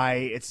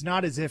guy. It's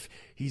not as if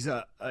he's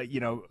a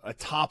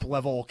top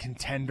level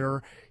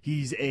contender.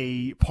 He's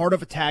a part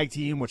of a tag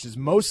team, which is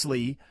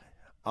mostly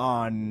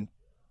on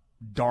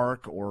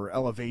Dark or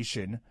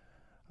Elevation,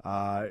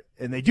 and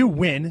they do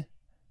win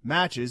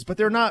matches, but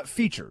they're not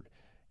featured,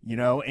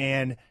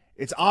 and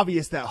it's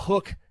obvious that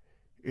Hook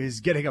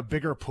is getting a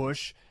bigger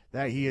push,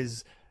 that he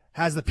has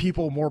the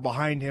people more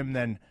behind him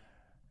than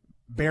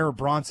Bear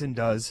Bronson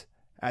does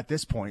at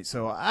this point.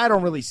 So I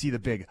don't really see the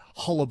big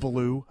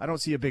hullabaloo. I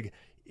don't see a big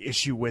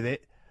issue with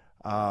it.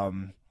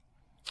 There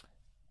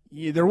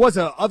was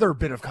a other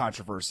bit of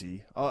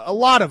controversy, a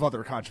lot of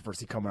other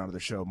controversy coming out of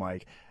the show,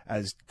 Mike,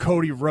 as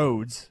Cody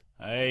Rhodes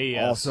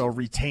also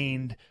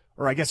retained,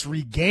 or I guess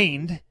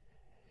regained,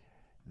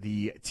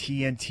 the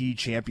TNT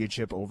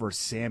Championship over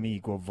Sammy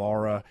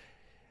Guevara.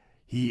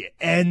 He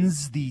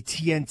ends the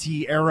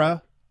TNT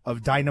era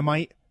of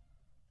Dynamite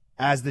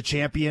as the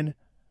champion,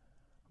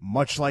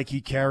 much like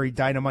he carried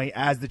Dynamite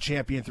as the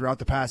champion throughout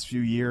the past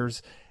few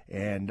years.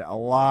 And a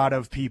lot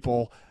of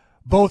people,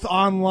 both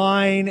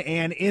online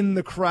and in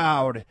the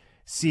crowd,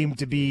 seem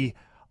to be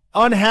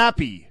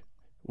unhappy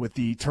with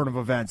the turn of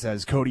events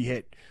as Cody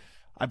hit,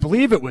 I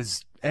believe it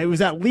was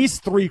at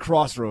least 3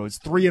 crossroads,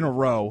 3 in a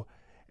row,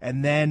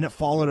 and then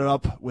followed it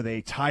up with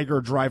a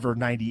Tiger Driver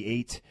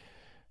 98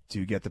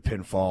 to get the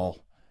pinfall.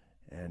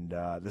 And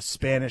the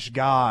Spanish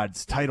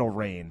God's title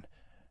reign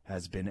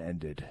has been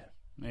ended.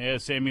 Yeah,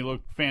 Sammy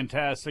looked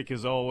fantastic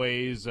as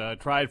always.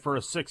 Tried for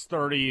a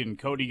 630, and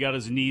Cody got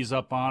his knees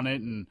up on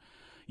it and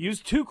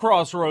used 2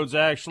 crossroads,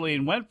 actually,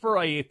 and went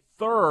for a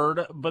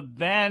third, but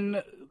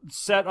then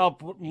set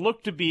up what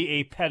looked to be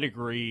a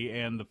pedigree,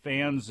 and the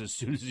fans, as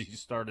soon as he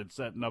started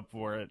setting up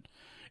for it,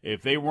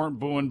 if they weren't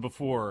booing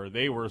before,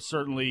 they were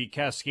certainly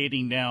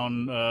cascading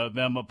down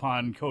them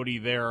upon Cody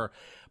there.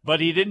 But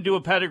he didn't do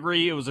a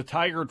pedigree. It was a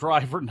Tiger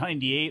Driver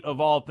 98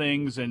 of all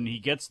things, and he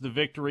gets the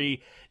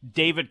victory.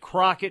 David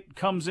Crockett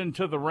comes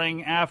into the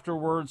ring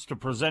afterwards to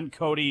present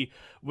Cody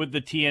with the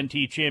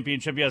TNT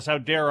Championship. Yes, how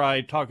dare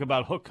I talk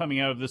about Hook coming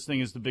out of this thing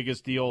is the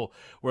biggest deal,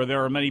 where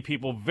there are many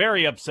people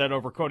very upset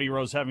over Cody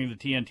Rhodes having the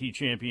TNT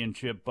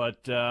Championship.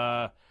 But,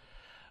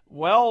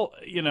 well,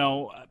 you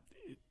know,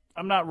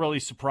 I'm not really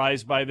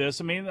surprised by this.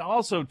 I mean,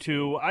 also,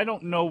 too, I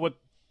don't know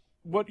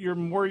what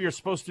you're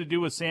supposed to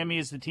do with Sammy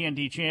as the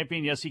TNT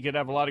champion. Yes, he could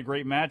have a lot of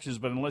great matches,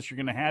 but unless you're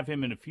going to have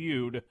him in a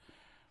feud,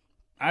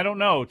 I don't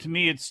know. To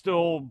me, it's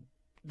still,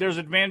 there's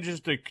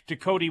advantages to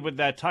Cody with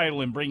that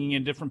title and bringing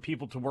in different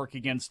people to work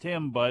against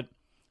him. But,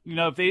 you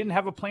know, if they didn't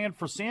have a plan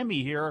for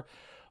Sammy here,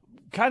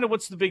 kind of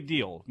what's the big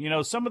deal? You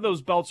know, some of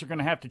those belts are going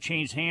to have to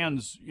change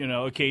hands, you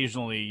know,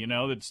 occasionally. You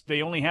know,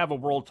 they only have a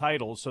world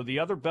title, so the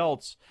other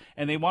belts,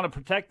 and they want to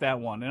protect that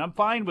one. And I'm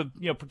fine with,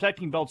 you know,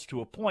 protecting belts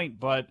to a point,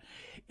 but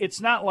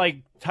it's not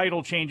like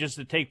title changes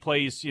that take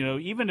place, you know,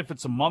 even if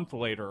it's a month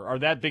later, are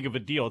that big of a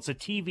deal. It's a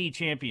TV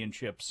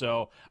championship,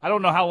 so I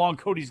don't know how long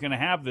Cody's going to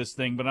have this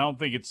thing, but I don't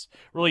think it's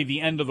really the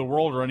end of the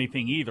world or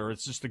anything either.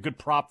 It's just a good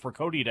prop for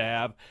Cody to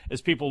have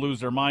as people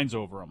lose their minds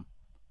over him.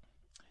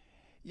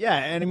 Yeah,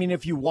 and I mean,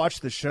 if you watch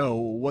the show,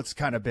 what's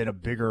kind of been a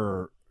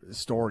bigger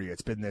story?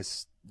 It's been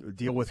this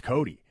deal with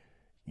Cody,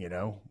 you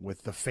know,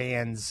 with the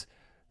fans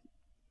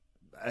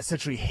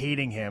essentially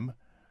hating him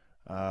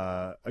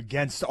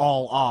against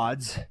all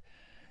odds.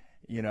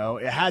 You know,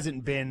 it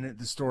hasn't been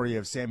the story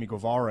of Sammy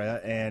Guevara,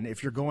 and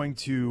if you're going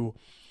to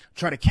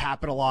try to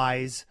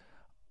capitalize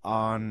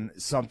on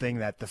something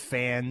that the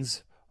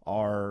fans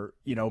are,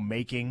 you know,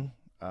 making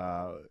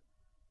an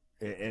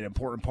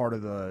important part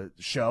of the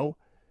show,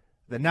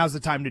 then now's the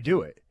time to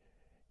do it.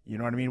 You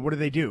know what I mean? What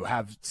do?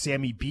 Have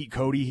Sammy beat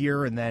Cody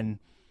here, and then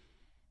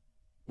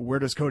where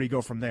does Cody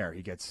go from there?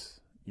 He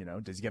gets, you know,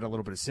 does he get a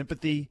little bit of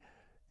sympathy?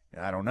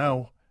 I don't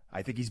know.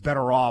 I think he's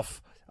better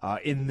off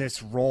in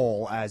this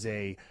role as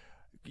a,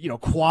 you know,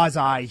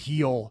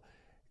 quasi-heel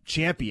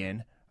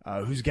champion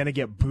who's going to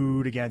get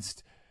booed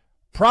against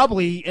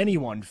probably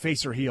anyone,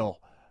 face or heel,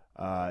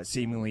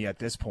 seemingly at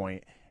this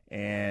point.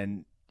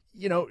 And,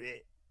 you know,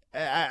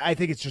 I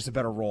think it's just a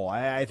better role.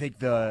 I think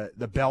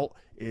the belt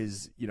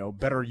is, you know,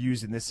 better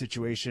used in this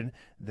situation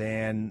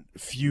than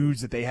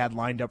feuds that they had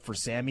lined up for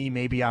Sammy.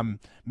 Maybe I'm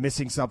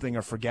missing something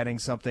or forgetting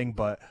something,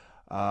 but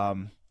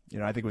you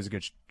know, I think it was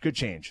a good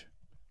change.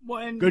 Well,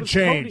 and good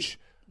change.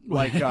 Cody...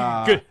 Like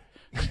good.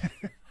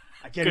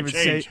 I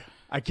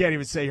can't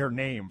even say her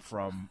name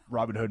from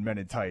Robin Hood Men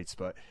in Tights,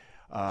 but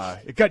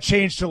it got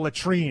changed to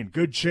Latrine.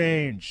 Good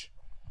change.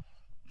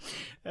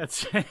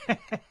 That's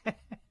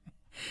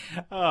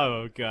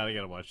oh God, I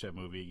gotta watch that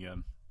movie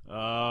again.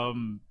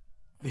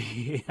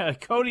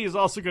 Cody is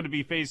also going to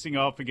be facing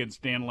off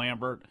against Dan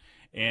Lambert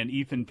and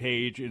Ethan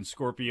Page in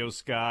Scorpio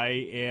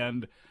Sky,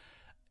 and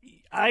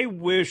I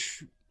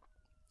wish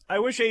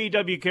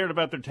AEW cared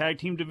about their tag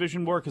team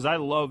division more, because I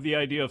love the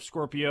idea of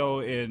Scorpio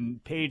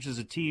and Page as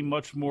a team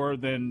much more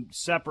than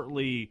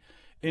separately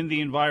in the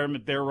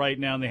environment there right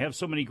now. And they have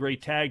so many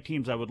great tag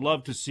teams. I would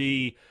love to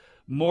see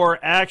more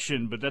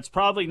action, but that's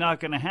probably not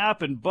going to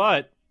happen.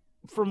 But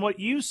from what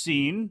you've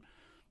seen,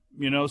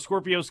 you know,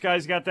 Scorpio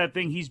Sky's got that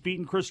thing. He's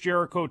beaten Chris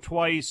Jericho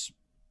twice.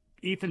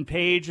 Ethan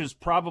Page is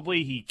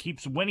probably, he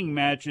keeps winning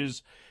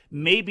matches,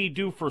 maybe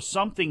due for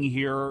something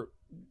here.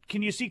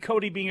 Can you see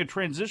Cody being a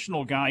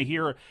transitional guy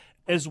here,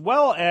 as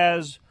well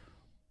as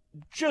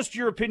just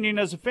your opinion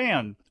as a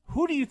fan?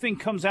 Who do you think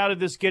comes out of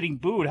this getting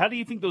booed? How do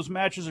you think those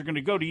matches are going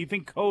to go? Do you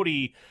think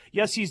Cody,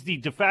 yes, he's the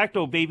de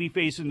facto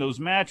babyface in those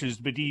matches,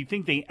 but do you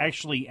think they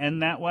actually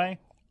end that way?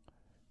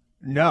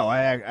 No,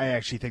 I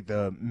actually think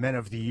the Men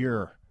of the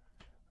Year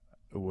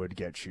would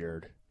get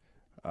cheered.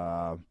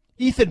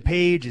 Ethan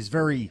Page is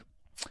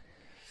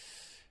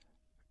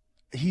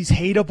he's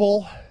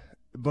hateable,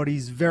 but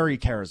he's very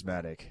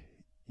charismatic.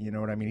 You know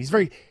what I mean?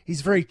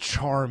 He's very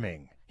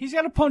charming. He's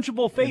got a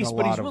punchable face,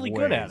 but he's really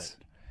good at it.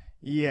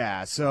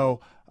 Yeah,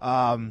 so you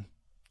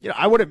know,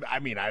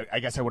 I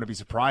guess I wouldn't be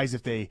surprised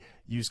if they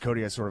use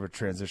Cody as sort of a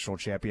transitional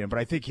champion, but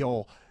I think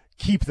he'll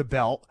keep the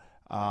belt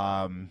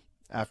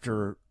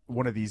after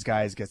one of these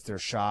guys gets their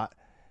shot,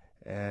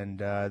 and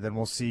then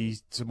we'll see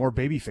some more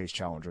babyface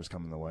challengers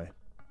coming the way.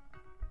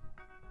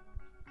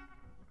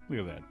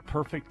 Look at that.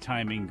 Perfect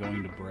timing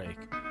going to break.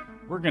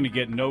 We're going to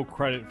get no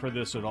credit for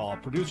this at all.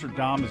 Producer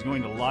Dom is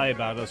going to lie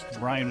about us to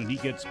Brian when he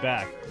gets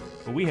back,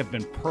 but we have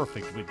been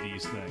perfect with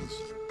these things.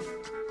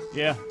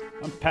 Yeah,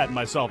 I'm patting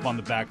myself on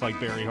the back like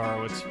Barry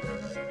Horowitz.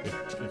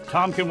 If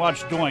Tom can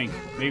watch Doink,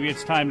 maybe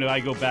it's time that I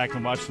go back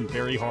and watch some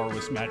Barry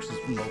Horowitz matches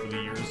from over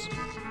the years.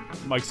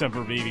 Mike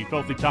Sempervive,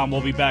 Filthy Tom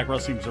will be back.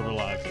 Wrestling Observer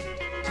Live.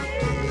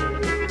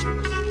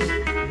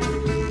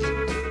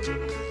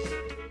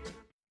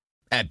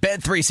 At At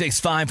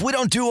Bet365, we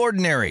don't do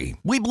ordinary.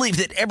 We believe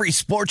that every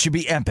sport should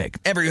be epic.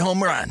 Every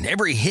home run,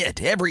 every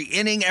hit, every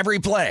inning, every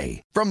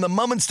play. From the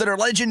moments that are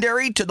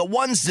legendary to the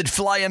ones that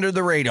fly under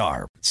the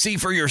radar. See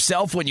for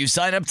yourself when you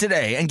sign up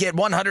today and get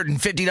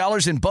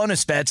 $150 in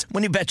bonus bets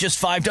when you bet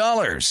just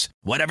 $5.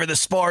 Whatever the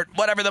sport,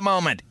 whatever the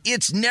moment,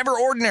 it's never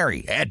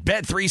ordinary at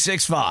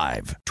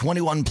Bet365.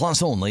 21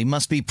 plus only.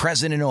 Must be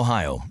present in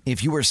Ohio.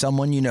 If you or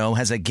someone you know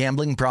has a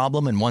gambling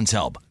problem and wants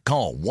help,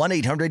 call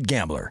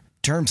 1-800-GAMBLER.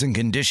 Terms and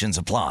conditions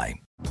apply.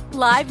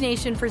 Live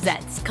Nation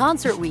presents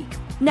Concert Week.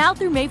 Now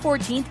through May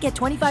 14th, get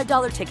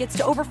 $25 tickets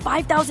to over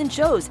 5,000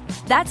 shows.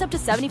 That's up to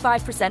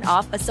 75%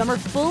 off a summer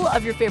full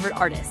of your favorite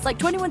artists like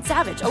 21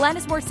 Savage,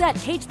 Alanis Morissette,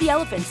 Cage the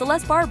Elephant,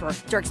 Celeste Barber,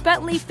 Dierks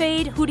Bentley,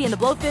 Fade, Hootie and the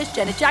Blowfish,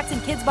 Janet Jackson,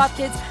 Kids Bop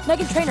Kids,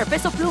 Meghan Trainor,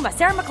 Peso Pluma,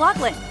 Sarah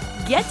McLachlan.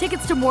 Get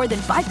tickets to more than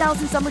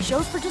 5,000 summer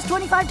shows for just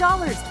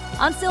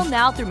 $25. On sale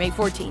now through May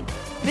 14th.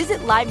 Visit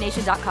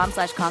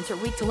LiveNation.com/Concert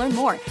Week to learn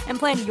more and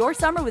plan your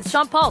summer with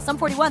Sean Paul, Sum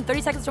 41,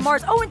 30 Seconds to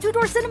Mars, and Two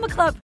Door Cinema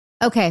Club.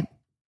 Okay.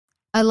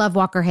 I love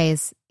Walker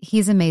Hayes.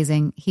 He's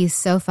amazing. He's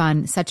so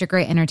fun, such a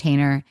great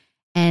entertainer.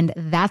 And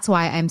that's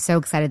why I'm so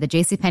excited that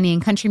JCPenney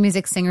and country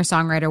music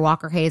singer-songwriter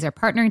Walker Hayes are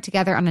partnering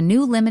together on a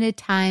new limited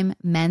time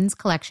men's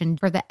collection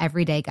for the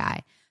everyday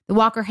guy. The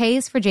Walker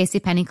Hayes for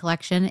JCPenney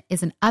collection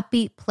is an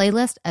upbeat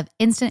playlist of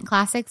instant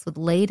classics with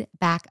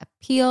laid-back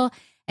appeal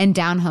and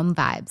down-home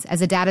vibes.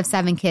 As a dad of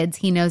 7 kids,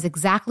 he knows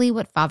exactly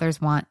what fathers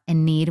want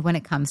and need when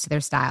it comes to their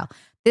style.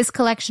 This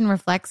collection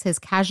reflects his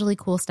casually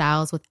cool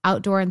styles with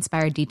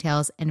outdoor-inspired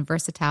details and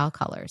versatile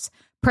colors.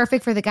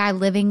 Perfect for the guy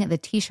living the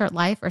t-shirt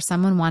life or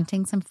someone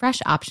wanting some fresh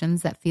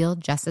options that feel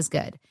just as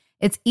good.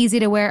 It's easy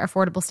to wear,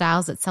 affordable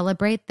styles that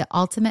celebrate the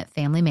ultimate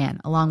family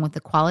man, along with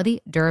the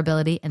quality,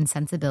 durability, and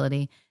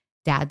sensibility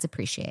dads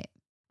appreciate.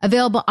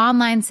 Available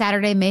online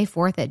Saturday, May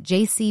 4th at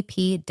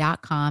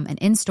jcp.com and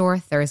in-store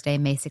Thursday,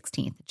 May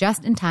 16th,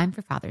 just in time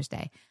for Father's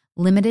Day.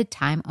 Limited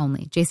time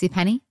only.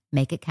 JCPenney,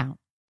 make it count.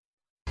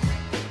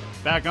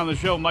 Back on the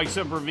show, Mike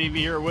Sempervive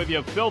here with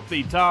you.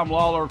 Filthy Tom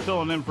Lawler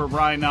filling in for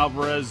Brian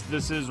Alvarez.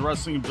 This is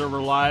Wrestling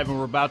Observer Live, and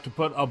we're about to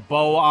put a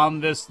bow on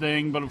this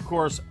thing. But, of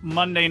course,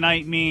 Monday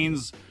night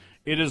means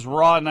it is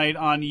Raw night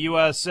on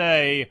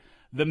USA.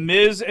 The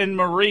Miz and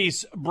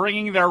Maurice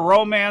bringing their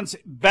romance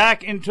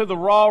back into the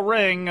Raw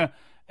ring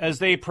as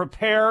they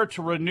prepare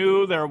to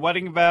renew their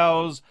wedding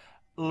vows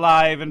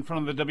live in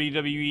front of the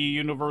WWE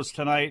Universe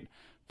tonight.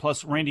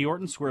 Plus, Randy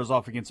Orton squares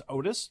off against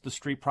Otis, the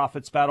Street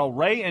Profits battle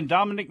Rey and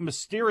Dominic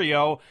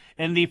Mysterio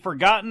in the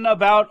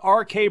forgotten-about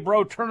RK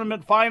Bro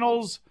Tournament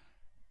Finals,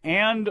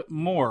 and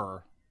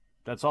more.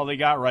 That's all they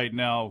got right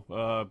now.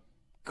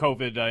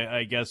 COVID,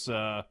 I guess,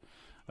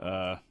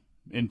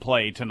 in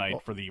play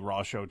tonight for the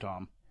Raw show,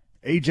 Tom.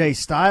 AJ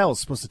Styles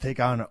supposed to take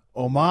on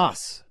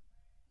Omos.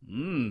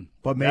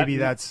 But maybe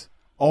that's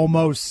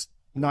almost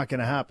not going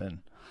to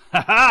happen.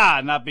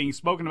 Not being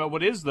spoken about.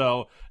 What is,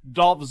 though,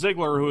 Dolph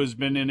Ziggler, who has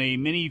been in a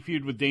mini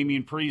feud with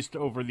Damian Priest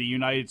over the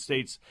United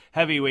States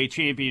Heavyweight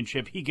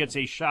Championship. He gets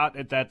a shot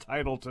at that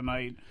title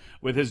tonight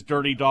with his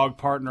Dirty Dog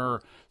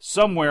partner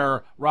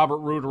somewhere, Robert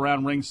Roode,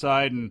 around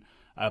ringside. And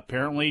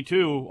apparently,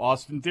 too,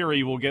 Austin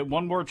Theory will get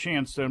one more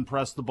chance to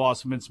impress the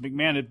boss, Vince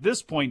McMahon. At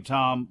this point,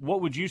 Tom,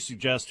 what would you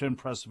suggest to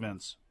impress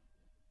Vince?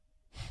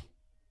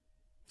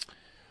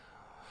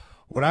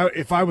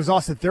 If I was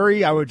Austin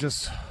Theory, I would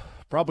just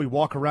probably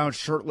walk around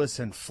shirtless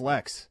and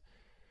flex,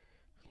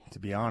 to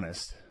be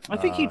honest. I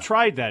think he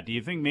tried that. Do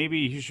you think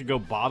maybe he should go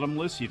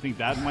bottomless? Do you think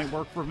that might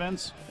work for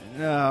Vince?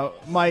 No,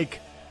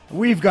 Mike,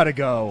 we've got to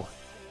go.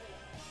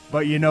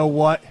 But you know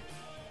what?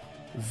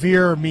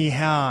 Veer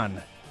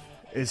Mahaan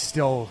is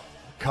still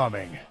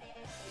coming.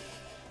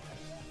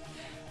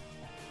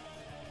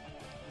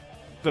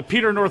 The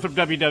Peter North of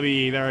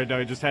WWE, there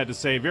I just had to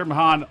say. Veer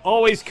Mahaan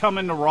always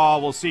coming to Raw.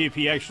 We'll see if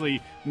he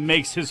actually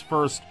makes his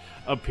first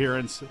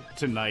appearance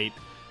tonight.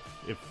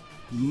 If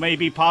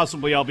maybe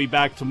possibly I'll be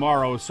back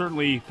tomorrow.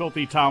 Certainly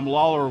Filthy Tom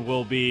Lawler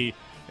will be.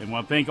 And I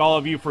want to thank all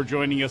of you for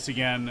joining us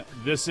again.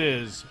 This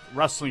is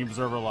Wrestling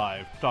Observer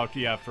Live. Talk to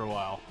you after a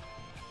while.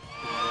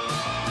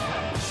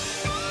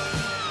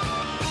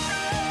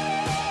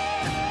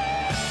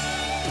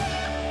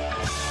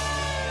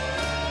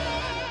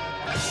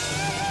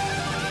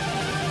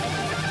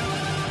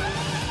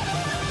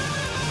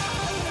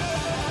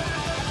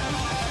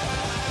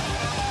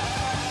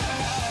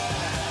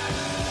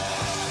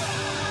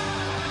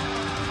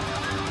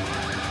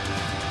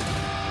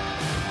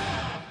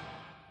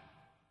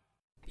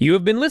 You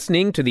have been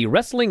listening to the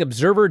Wrestling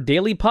Observer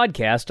Daily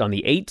Podcast on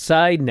the 8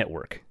 Side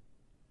Network.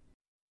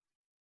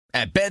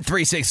 At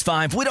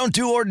Bet365, we don't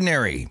do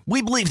ordinary.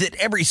 We believe that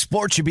every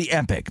sport should be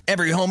epic.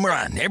 Every home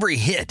run, every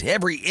hit,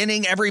 every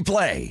inning, every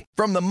play.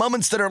 From the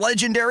moments that are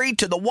legendary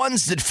to the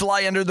ones that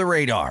fly under the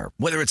radar.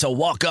 Whether it's a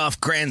walk-off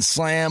grand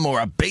slam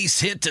or a base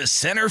hit to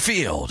center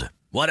field.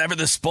 Whatever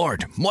the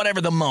sport,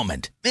 whatever the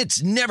moment,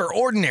 it's never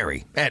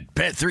ordinary at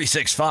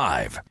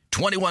Bet365.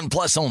 21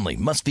 plus only.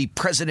 Must be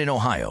present in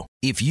Ohio.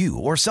 If you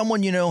or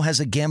someone you know has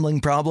a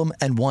gambling problem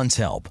and wants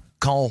help,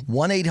 call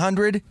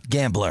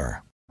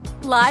 1-800-GAMBLER.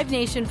 Live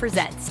Nation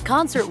presents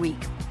Concert Week.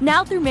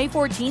 Now through May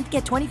 14th,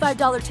 get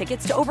 $25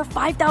 tickets to over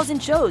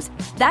 5,000 shows.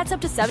 That's up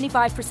to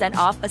 75%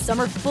 off a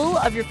summer full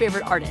of your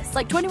favorite artists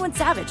like 21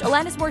 Savage,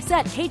 Alanis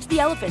Morissette, Cage the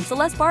Elephant,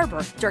 Celeste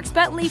Barber, Dierks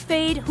Bentley,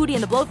 Fade, Hootie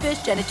and the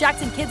Blowfish, Janet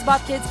Jackson, Kidz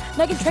Bop Kids,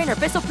 Meghan Trainor,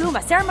 Peso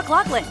Pluma, Sarah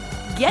McLachlan.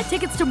 Get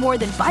tickets to more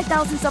than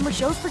 5,000 summer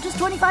shows for just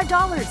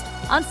 $25.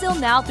 On sale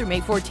now through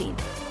May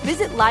 14th.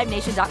 Visit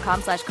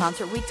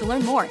LiveNation.com/Concert Week to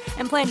learn more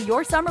and plan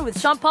your summer with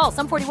Sean Paul,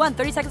 Sum 41,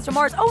 30 Seconds to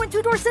Mars, and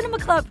Two Door Cinema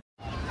Club.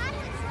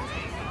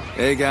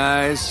 Hey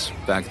guys,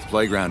 back at the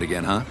playground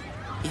again, huh?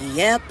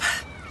 Yep.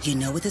 You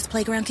know what this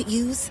playground could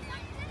use?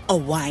 A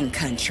wine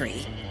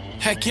country.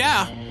 Heck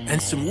yeah, and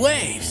some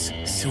waves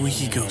so we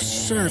could go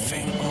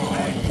surfing.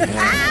 Oh, yeah.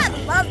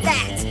 Ah, love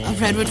that. A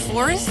redwood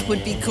forest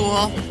would be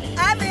cool.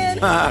 I'm in.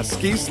 Ah,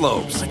 ski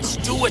slopes. Let's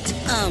do it.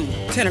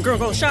 Can a girl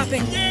go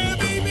shopping? Yeah,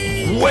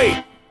 baby.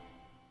 Wait!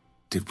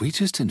 Did we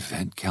just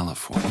invent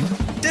California?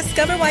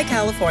 Discover why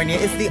California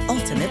is the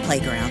ultimate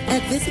playground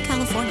at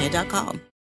visitcalifornia.com.